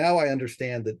now I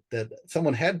understand that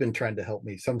someone had been trying to help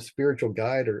me, some spiritual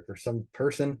guide, or some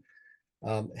person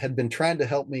had been trying to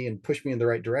help me and push me in the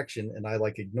right direction, and I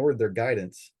like ignored their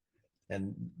guidance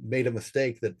and made a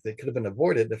mistake that could have been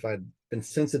avoided if I'd been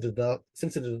sensitive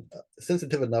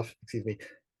enough, excuse me,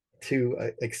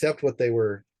 to accept what they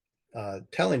were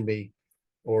telling me,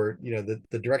 or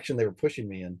the direction they were pushing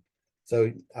me in.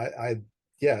 So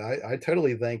yeah, I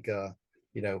totally think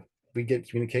you know we get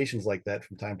communications like that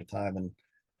from time to time. And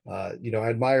I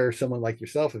admire someone like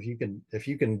yourself. If you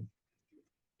can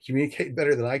communicate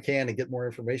better than I can and get more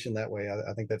information that way,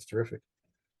 I think that's terrific.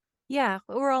 Yeah,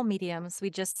 we're all mediums. We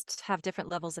just have different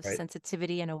levels of Right.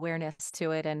 sensitivity and awareness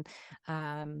to it. And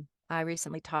I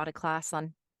recently taught a class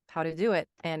on how to do it,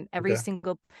 and Okay.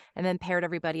 and then paired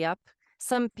everybody up.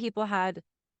 Some people had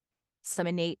some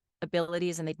innate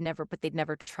abilities and but they'd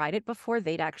never tried it before.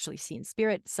 They'd actually seen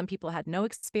spirit. Some people had no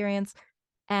experience.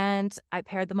 And I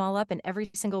paired them all up, and every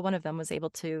single one of them was able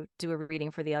to do a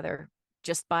reading for the other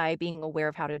just by being aware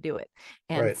of how to do it.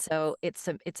 And Right. so it's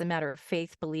a matter of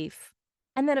faith, belief.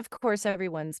 And then of course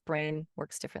everyone's brain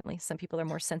works differently. Some people are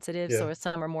more sensitive, Yeah. so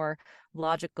some are more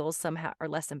logical, some are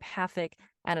less empathic,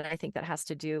 and I think that has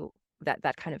to do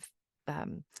that kind of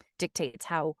dictates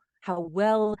how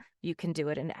well you can do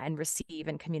it and receive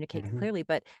and communicate Hmm. clearly.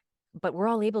 But we're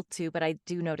all able to. But I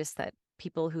do notice that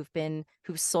people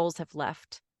whose souls have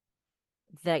left,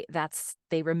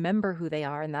 they remember who they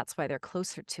are, and that's why they're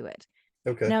closer to it.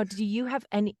 Okay. Now, do you have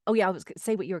any oh, yeah, I was gonna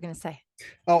say what you were gonna say.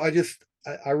 Oh,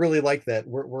 I really like that.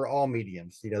 We're all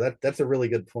mediums. That's a really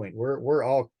good point. We're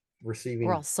all We're receiving.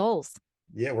 all souls.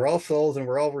 Yeah, we're all souls, and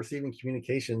we're all receiving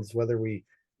communications, whether we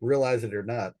realize it or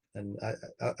not. And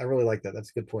I really like that. That's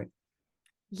a good point.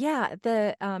 Yeah,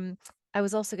 I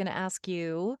was also gonna ask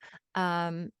you,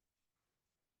 um,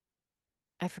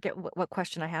 I forget what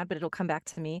question I had, but it'll come back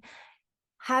to me.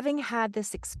 Having had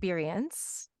this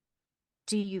experience,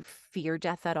 do you fear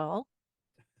death at all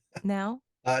now?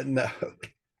 No, no,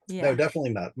 Yeah.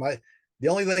 definitely not. The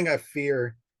only thing I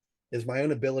fear is my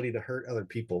own ability to hurt other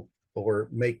people or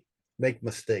make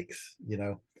mistakes.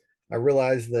 I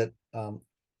realize that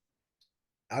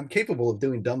I'm capable of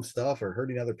doing dumb stuff or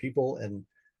hurting other people, and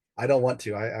I don't want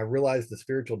to. I realize the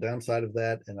spiritual downside of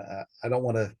that, and I don't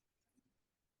want to.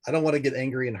 I don't want to get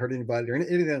angry and hurt anybody or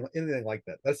anything like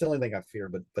that. That's the only thing I fear.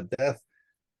 But death,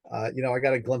 I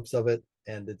got a glimpse of it,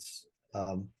 and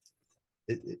um,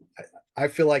 I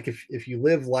feel like if you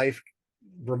live life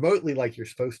remotely like you're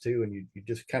supposed to, and you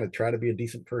just kind of try to be a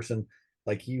decent person,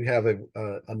 like you have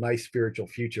a nice spiritual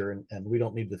future, and we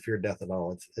don't need to fear death at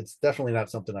all. It's definitely not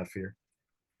something I fear.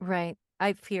 Right.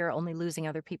 I fear only losing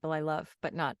other people I love,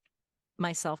 but not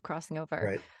myself crossing over.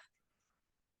 Right.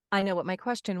 I know what my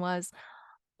question was.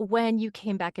 When you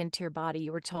came back into your body,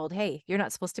 you were told, "Hey, you're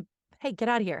not supposed to hey, get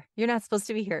out of here. You're not supposed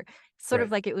to be here." Sort of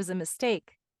Right. like it was a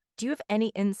mistake. Do you have any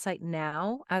insight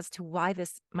now as to why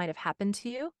this might have happened to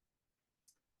you?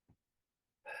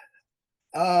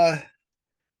 Uh,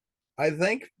 I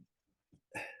think.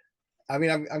 I mean,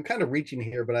 I'm kind of reaching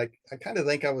here, but I kind of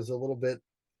think I was a little bit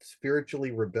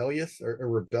spiritually rebellious or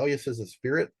rebellious as a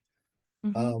spirit.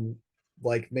 Mhm. Um,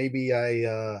 like maybe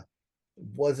I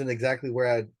wasn't exactly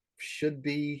where I should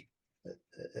be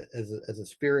as a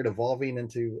spirit evolving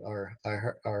into our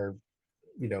our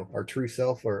true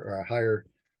self or our higher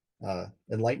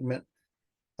enlightenment.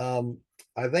 Um,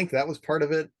 I think that was part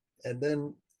of it, and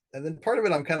then part of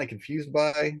it I'm kind of confused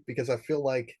by because I feel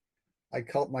like I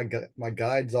caught my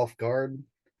guides off guard.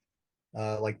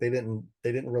 Like they didn't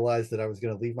realize that I was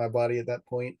going to leave my body at that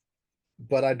point,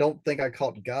 but I don't think I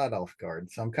caught God off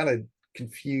guard. So I'm kind of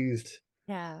confused.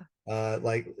 Yeah.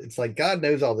 Like it's like God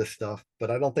knows all this stuff,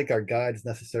 but I don't think our guides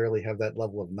necessarily have that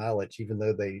level of knowledge, even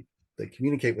though they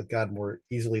communicate with God more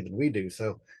easily than we do.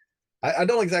 So I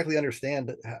don't exactly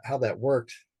understand how that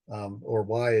worked, or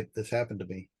why this happened to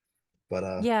me.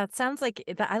 But Yeah, it sounds like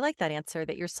I like that answer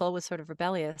that your soul was sort of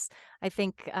rebellious. I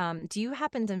think, do you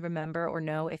happen to remember or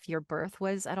know if your birth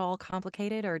was at all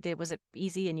complicated or was it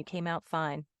easy and you came out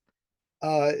fine?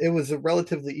 it was a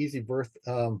relatively easy birth.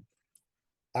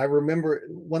 I remember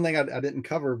one thing I didn't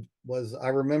cover was I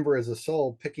remember as a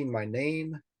soul picking my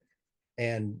name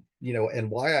and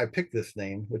and why I picked this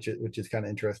name, which is kind of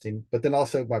interesting. But then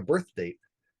also my birth date.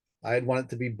 I had wanted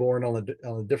to be born on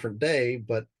a different day,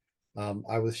 but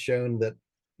I was shown that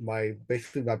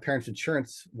basically my parents'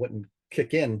 insurance wouldn't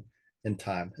kick in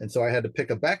time, and so I had to pick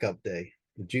a backup day,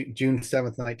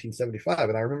 June 7th, 1975.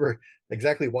 And I remember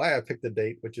exactly why I picked the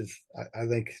date, which is I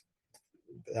think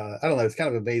I don't know, it's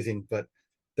kind of amazing, but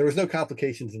there was no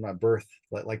complications in my birth.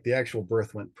 Like the actual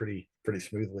birth went pretty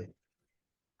smoothly.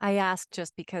 I ask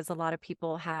just because a lot of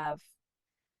people have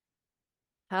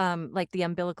like the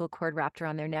umbilical cord wrapped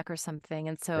around their neck or something,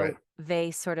 and Right. so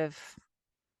they sort of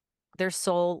their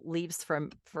soul leaves for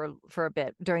a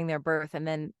bit during their birth, and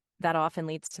then that often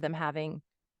leads to them having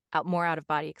more out of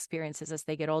body experiences as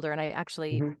they get older. And I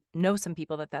actually Hmm. know some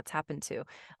people that that's happened to,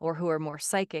 or who are more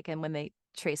psychic, and when they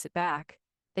trace it back,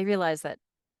 they realize that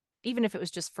even if it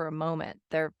was just for a moment,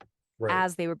 Right.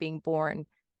 as they were being born,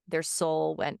 their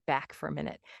soul went back for a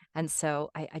minute. And so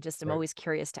I just am Right. always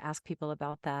curious to ask people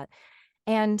about that.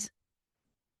 And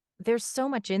there's so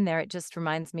much in there. It just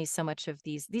reminds me so much of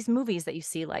these movies that you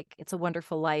see, like It's a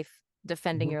Wonderful Life,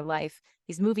 Defending Hmm. Your Life.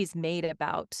 These movies made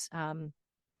about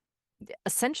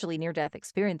essentially near death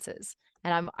experiences.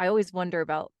 And I always wonder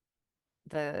about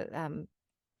the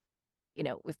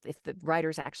if the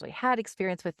writers actually had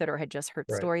experience with it or had just heard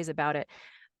Right. stories about it.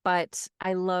 But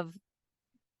I love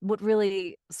what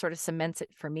really sort of cements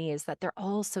it for me is that they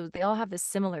all have this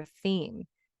similar theme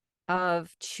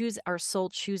of choose our soul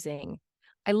choosing.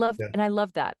 Yeah. I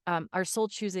love that. Our soul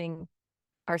choosing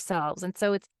ourselves. And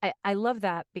so I love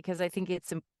that because I think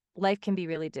life can be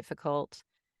really difficult.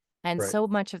 And Right. so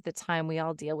much of the time we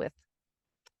all deal with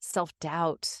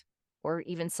self-doubt or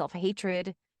even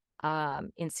self-hatred,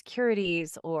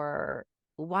 insecurities, or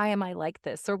why am I like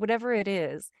this, or whatever it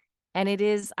is. And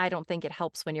I don't think it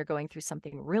helps when you're going through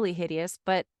something really hideous,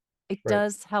 but it Right.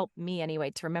 does help me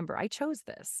anyway to remember I chose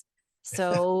this.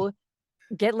 So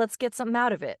let's get something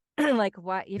out of it. Like,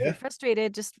 why, if you're Yeah.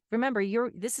 frustrated, just remember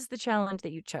this is the challenge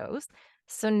that you chose.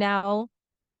 So now,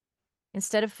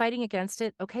 instead of fighting against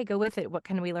it, okay, go with it. What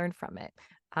can we learn from it?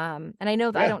 And I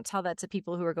know that I Yeah. don't tell that to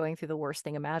people who are going through the worst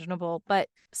thing imaginable, but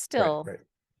Right. still, Right.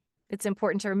 it's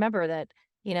important to remember that,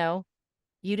 you know,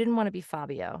 you didn't want to be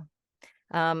Fabio.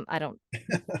 I don't,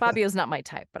 Fabio's not my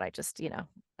type, but I just,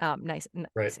 nice.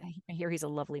 Right. I hear he's a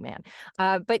lovely man.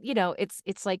 But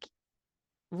it's like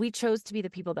we chose to be the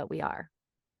people that we are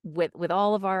with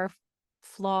all of our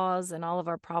flaws and all of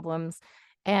our problems.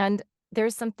 And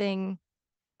there's something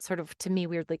sort of, to me,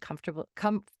 weirdly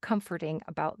comforting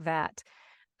about that.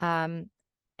 Um,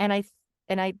 and I,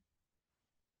 and I,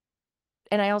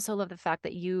 and I also love the fact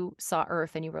that you saw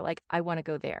Earth and you were like, I want to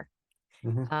go there.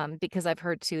 Hmm. Because I've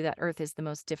heard too that Earth is the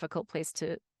most difficult place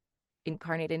to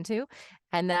incarnate into,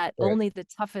 and that Right. only the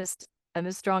toughest and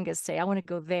the strongest say, I want to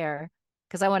go there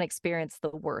because I want to experience the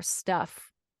worst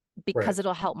stuff Right. because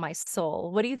it'll help my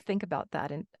soul. What do you think about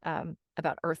that and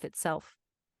about Earth itself?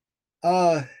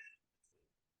 Uh,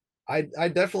 I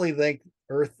definitely think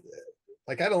Earth,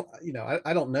 like I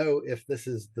don't know if this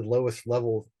is the lowest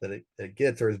level that it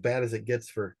gets or as bad as it gets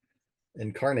for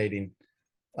incarnating.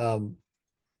 Um,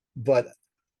 but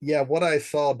yeah, what I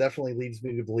saw definitely leads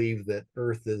me to believe that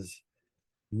Earth is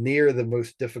near the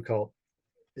most difficult,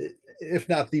 if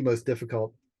not the most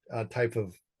difficult type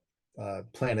of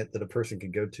planet that a person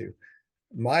can go to.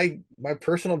 My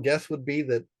personal guess would be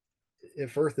that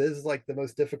if Earth is like the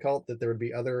most difficult, that there would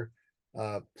be other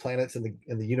planets in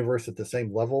the universe at the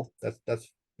same level.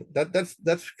 That's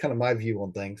kind of my view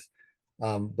on things.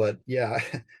 But yeah,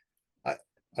 I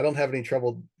I don't have any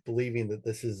trouble believing that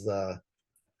this is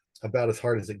about as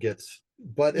hard as it gets.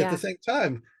 But at the Yeah. same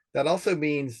time, that also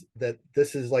means that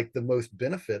this is like the most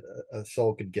benefit a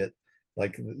soul could get.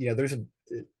 Like, there's a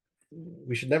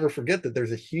we should never forget that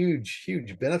there's a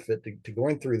huge benefit to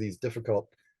going through these difficult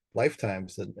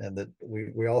lifetimes, and that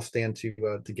we all stand to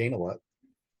gain a lot.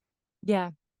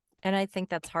 Yeah. And I think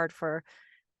that's hard for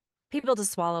people to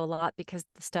swallow a lot because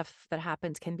the stuff that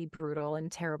happens can be brutal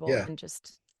and terrible Yeah. and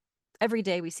just every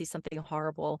day we see something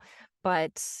horrible.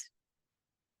 But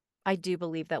I do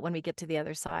believe that when we get to the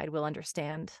other side, we'll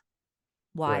understand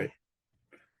Right. why.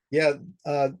 Yeah.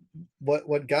 uh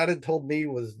what God had told me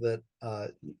was that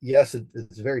yes,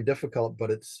 it's very difficult,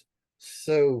 but it's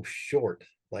so short.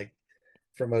 Like,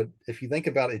 if you think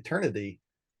about eternity,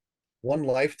 one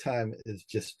lifetime is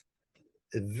just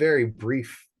a very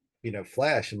brief,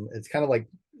 flash, and it's kind of like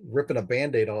ripping a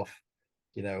band-aid off.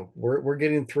 We're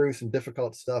getting through some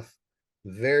difficult stuff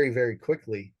very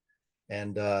quickly,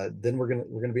 and then we're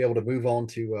gonna be able to move on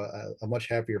to a much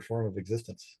happier form of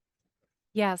existence.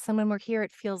 Yeah, so when we're here,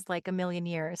 it feels like a million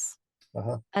years.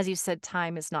 Uh-huh. As you said,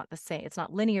 time is not the same. It's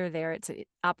not linear there. It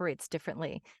operates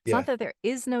differently. It's not Yeah. that there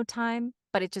is no time,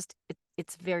 but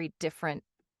it's very different.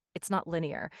 It's not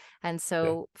linear. And Yeah.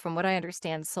 so from what I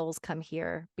understand, souls come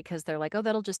here because they're like, oh,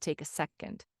 that'll just take a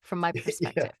second from my Yeah.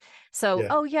 perspective. So, Yeah.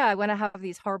 oh yeah, I want to have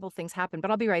these horrible things happen, but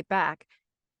I'll be right back.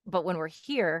 But when we're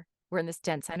here, we're in this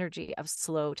dense energy of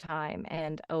slow time.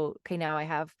 And oh, okay, now I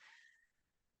have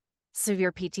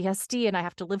severe PTSD and I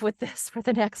have to live with this for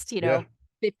the next, Yeah.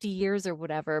 50 years or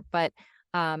whatever. But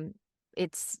um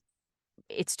it's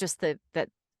it's just that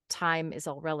time is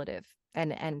all relative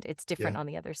and it's Yeah. different on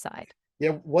the other side.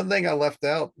 Yeah. One thing I left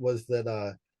out was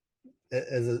that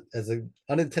as a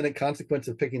unintended consequence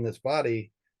of picking this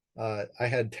body, I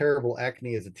had terrible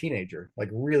acne as a teenager, like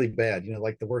really bad,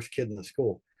 like the worst kid in the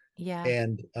school. Yeah.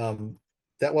 And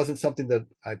that wasn't something that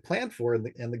I planned for. And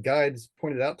the guides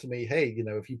pointed out to me, hey,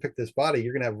 if you pick this body,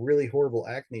 you're going to have really horrible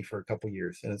acne for a couple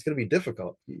years, and it's going to be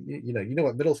difficult. You know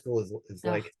what middle school is Oh,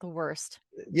 like. the worst.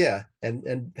 Yeah,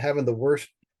 and having the worst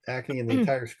acne in the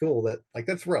entire school,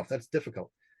 that's rough. That's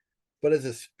difficult. But as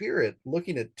a spirit,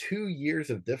 looking at 2 years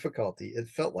of difficulty, it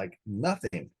felt like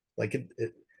nothing. Like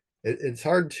it's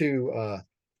hard to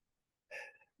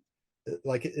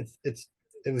like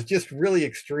it was just really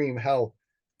extreme how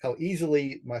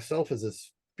easily myself as a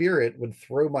spirit would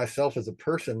throw myself as a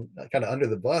person kind of under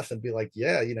the bus and be like,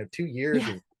 yeah, 2 years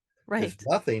Yeah. is Right.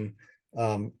 nothing.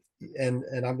 um and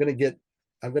I'm going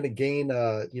to gain,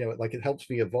 like it helps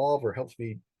me evolve or helps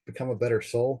me become a better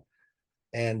soul.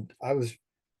 And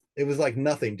it was like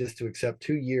nothing just to accept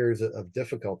 2 years of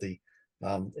difficulty,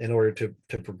 in order to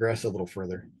progress a little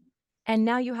further. And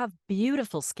now you have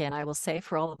beautiful skin, I will say,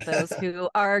 for all of those who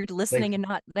are Thank listening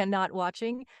and not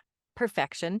watching.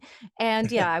 Perfection. And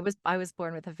you. yeah, I was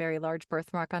born with a very large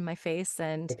birthmark on my face,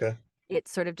 and Okay. it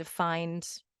sort of defined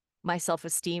my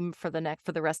self-esteem for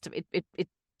the rest of it. It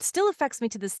still affects me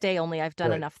to this day, only I've done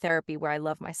Right. enough therapy where I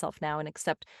love myself now and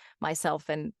accept myself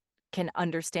and can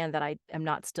understand that I am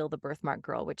not still the birthmark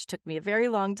girl, which took me a very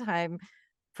long time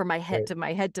for Right.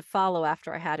 my head to follow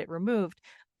after I had it removed.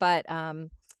 But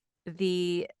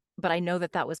the but I know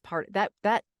that that was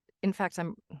that in fact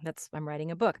I'm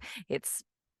writing a book. It's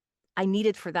I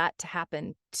needed for that to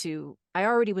happen to I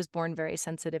already was born very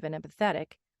sensitive and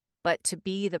empathetic, but to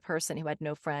be the person who had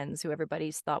no friends, who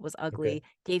everybody thought was Okay. ugly,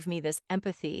 gave me this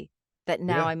empathy that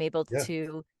now Yeah. I'm able Yeah.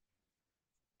 to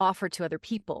offer to other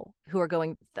people who are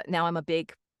going now I'm a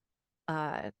big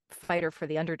fighter for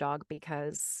the underdog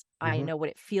because I Hmm. know what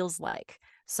it feels like.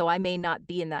 So I may not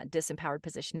be in that disempowered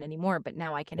position anymore, but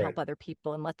now I can Right. help other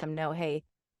people and let them know, hey,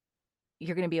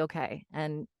 you're going to be okay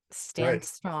and stand Right.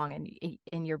 strong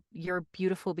and you're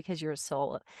beautiful because you're a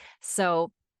soul.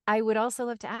 So I would also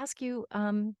love to ask you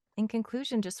in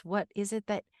conclusion just what is it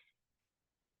that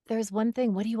there's one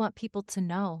thing what do you want people to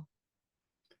know?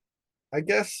 I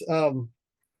guess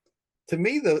to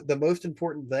me the most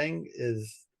important thing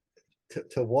is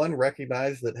to one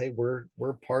recognize that hey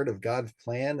we're part of God's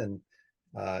plan, and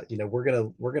we're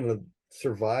gonna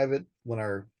survive it when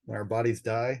our bodies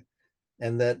die,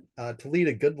 and that to lead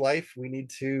a good life we need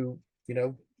to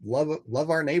love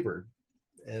our neighbor,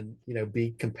 and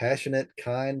be compassionate,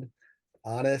 kind,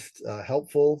 honest,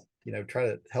 helpful, try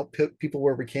to help people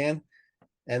where we can.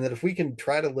 And that if we can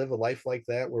try to live a life like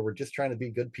that where we're just trying to be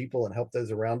good people and help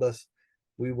those around us,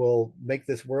 we will make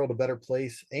this world a better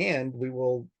place, and we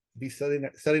will be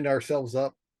setting ourselves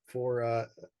up for a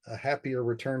happier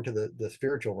return to the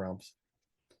spiritual realms.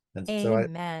 And so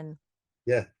Amen.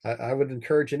 I would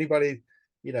encourage anybody,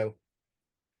 you know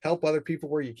help other people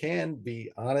where you can,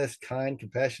 be honest, kind,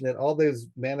 compassionate, all those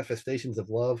manifestations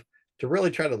of love, to really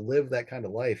try to live that kind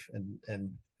of life,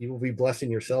 and you will be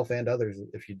blessing yourself and others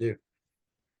if you do.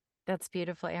 That's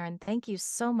beautiful, Aaron. Thank you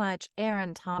so much,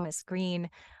 Aaron Thomas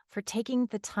Green, for taking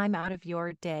the time out of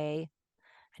your day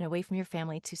and away from your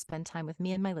family to spend time with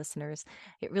me and my listeners.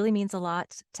 It really means a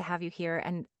lot to have you here.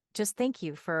 And just thank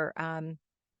you for,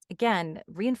 again,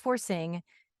 reinforcing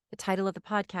the title of the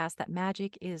podcast that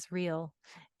magic is real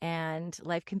and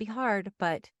life can be hard.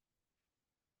 But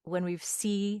when we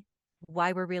see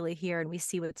why we're really here and we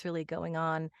see what's really going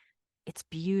on, it's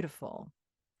beautiful.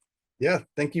 Yeah,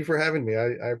 thank you for having me.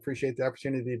 I appreciate the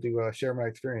opportunity to share my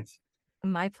experience.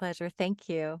 My pleasure. Thank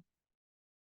you.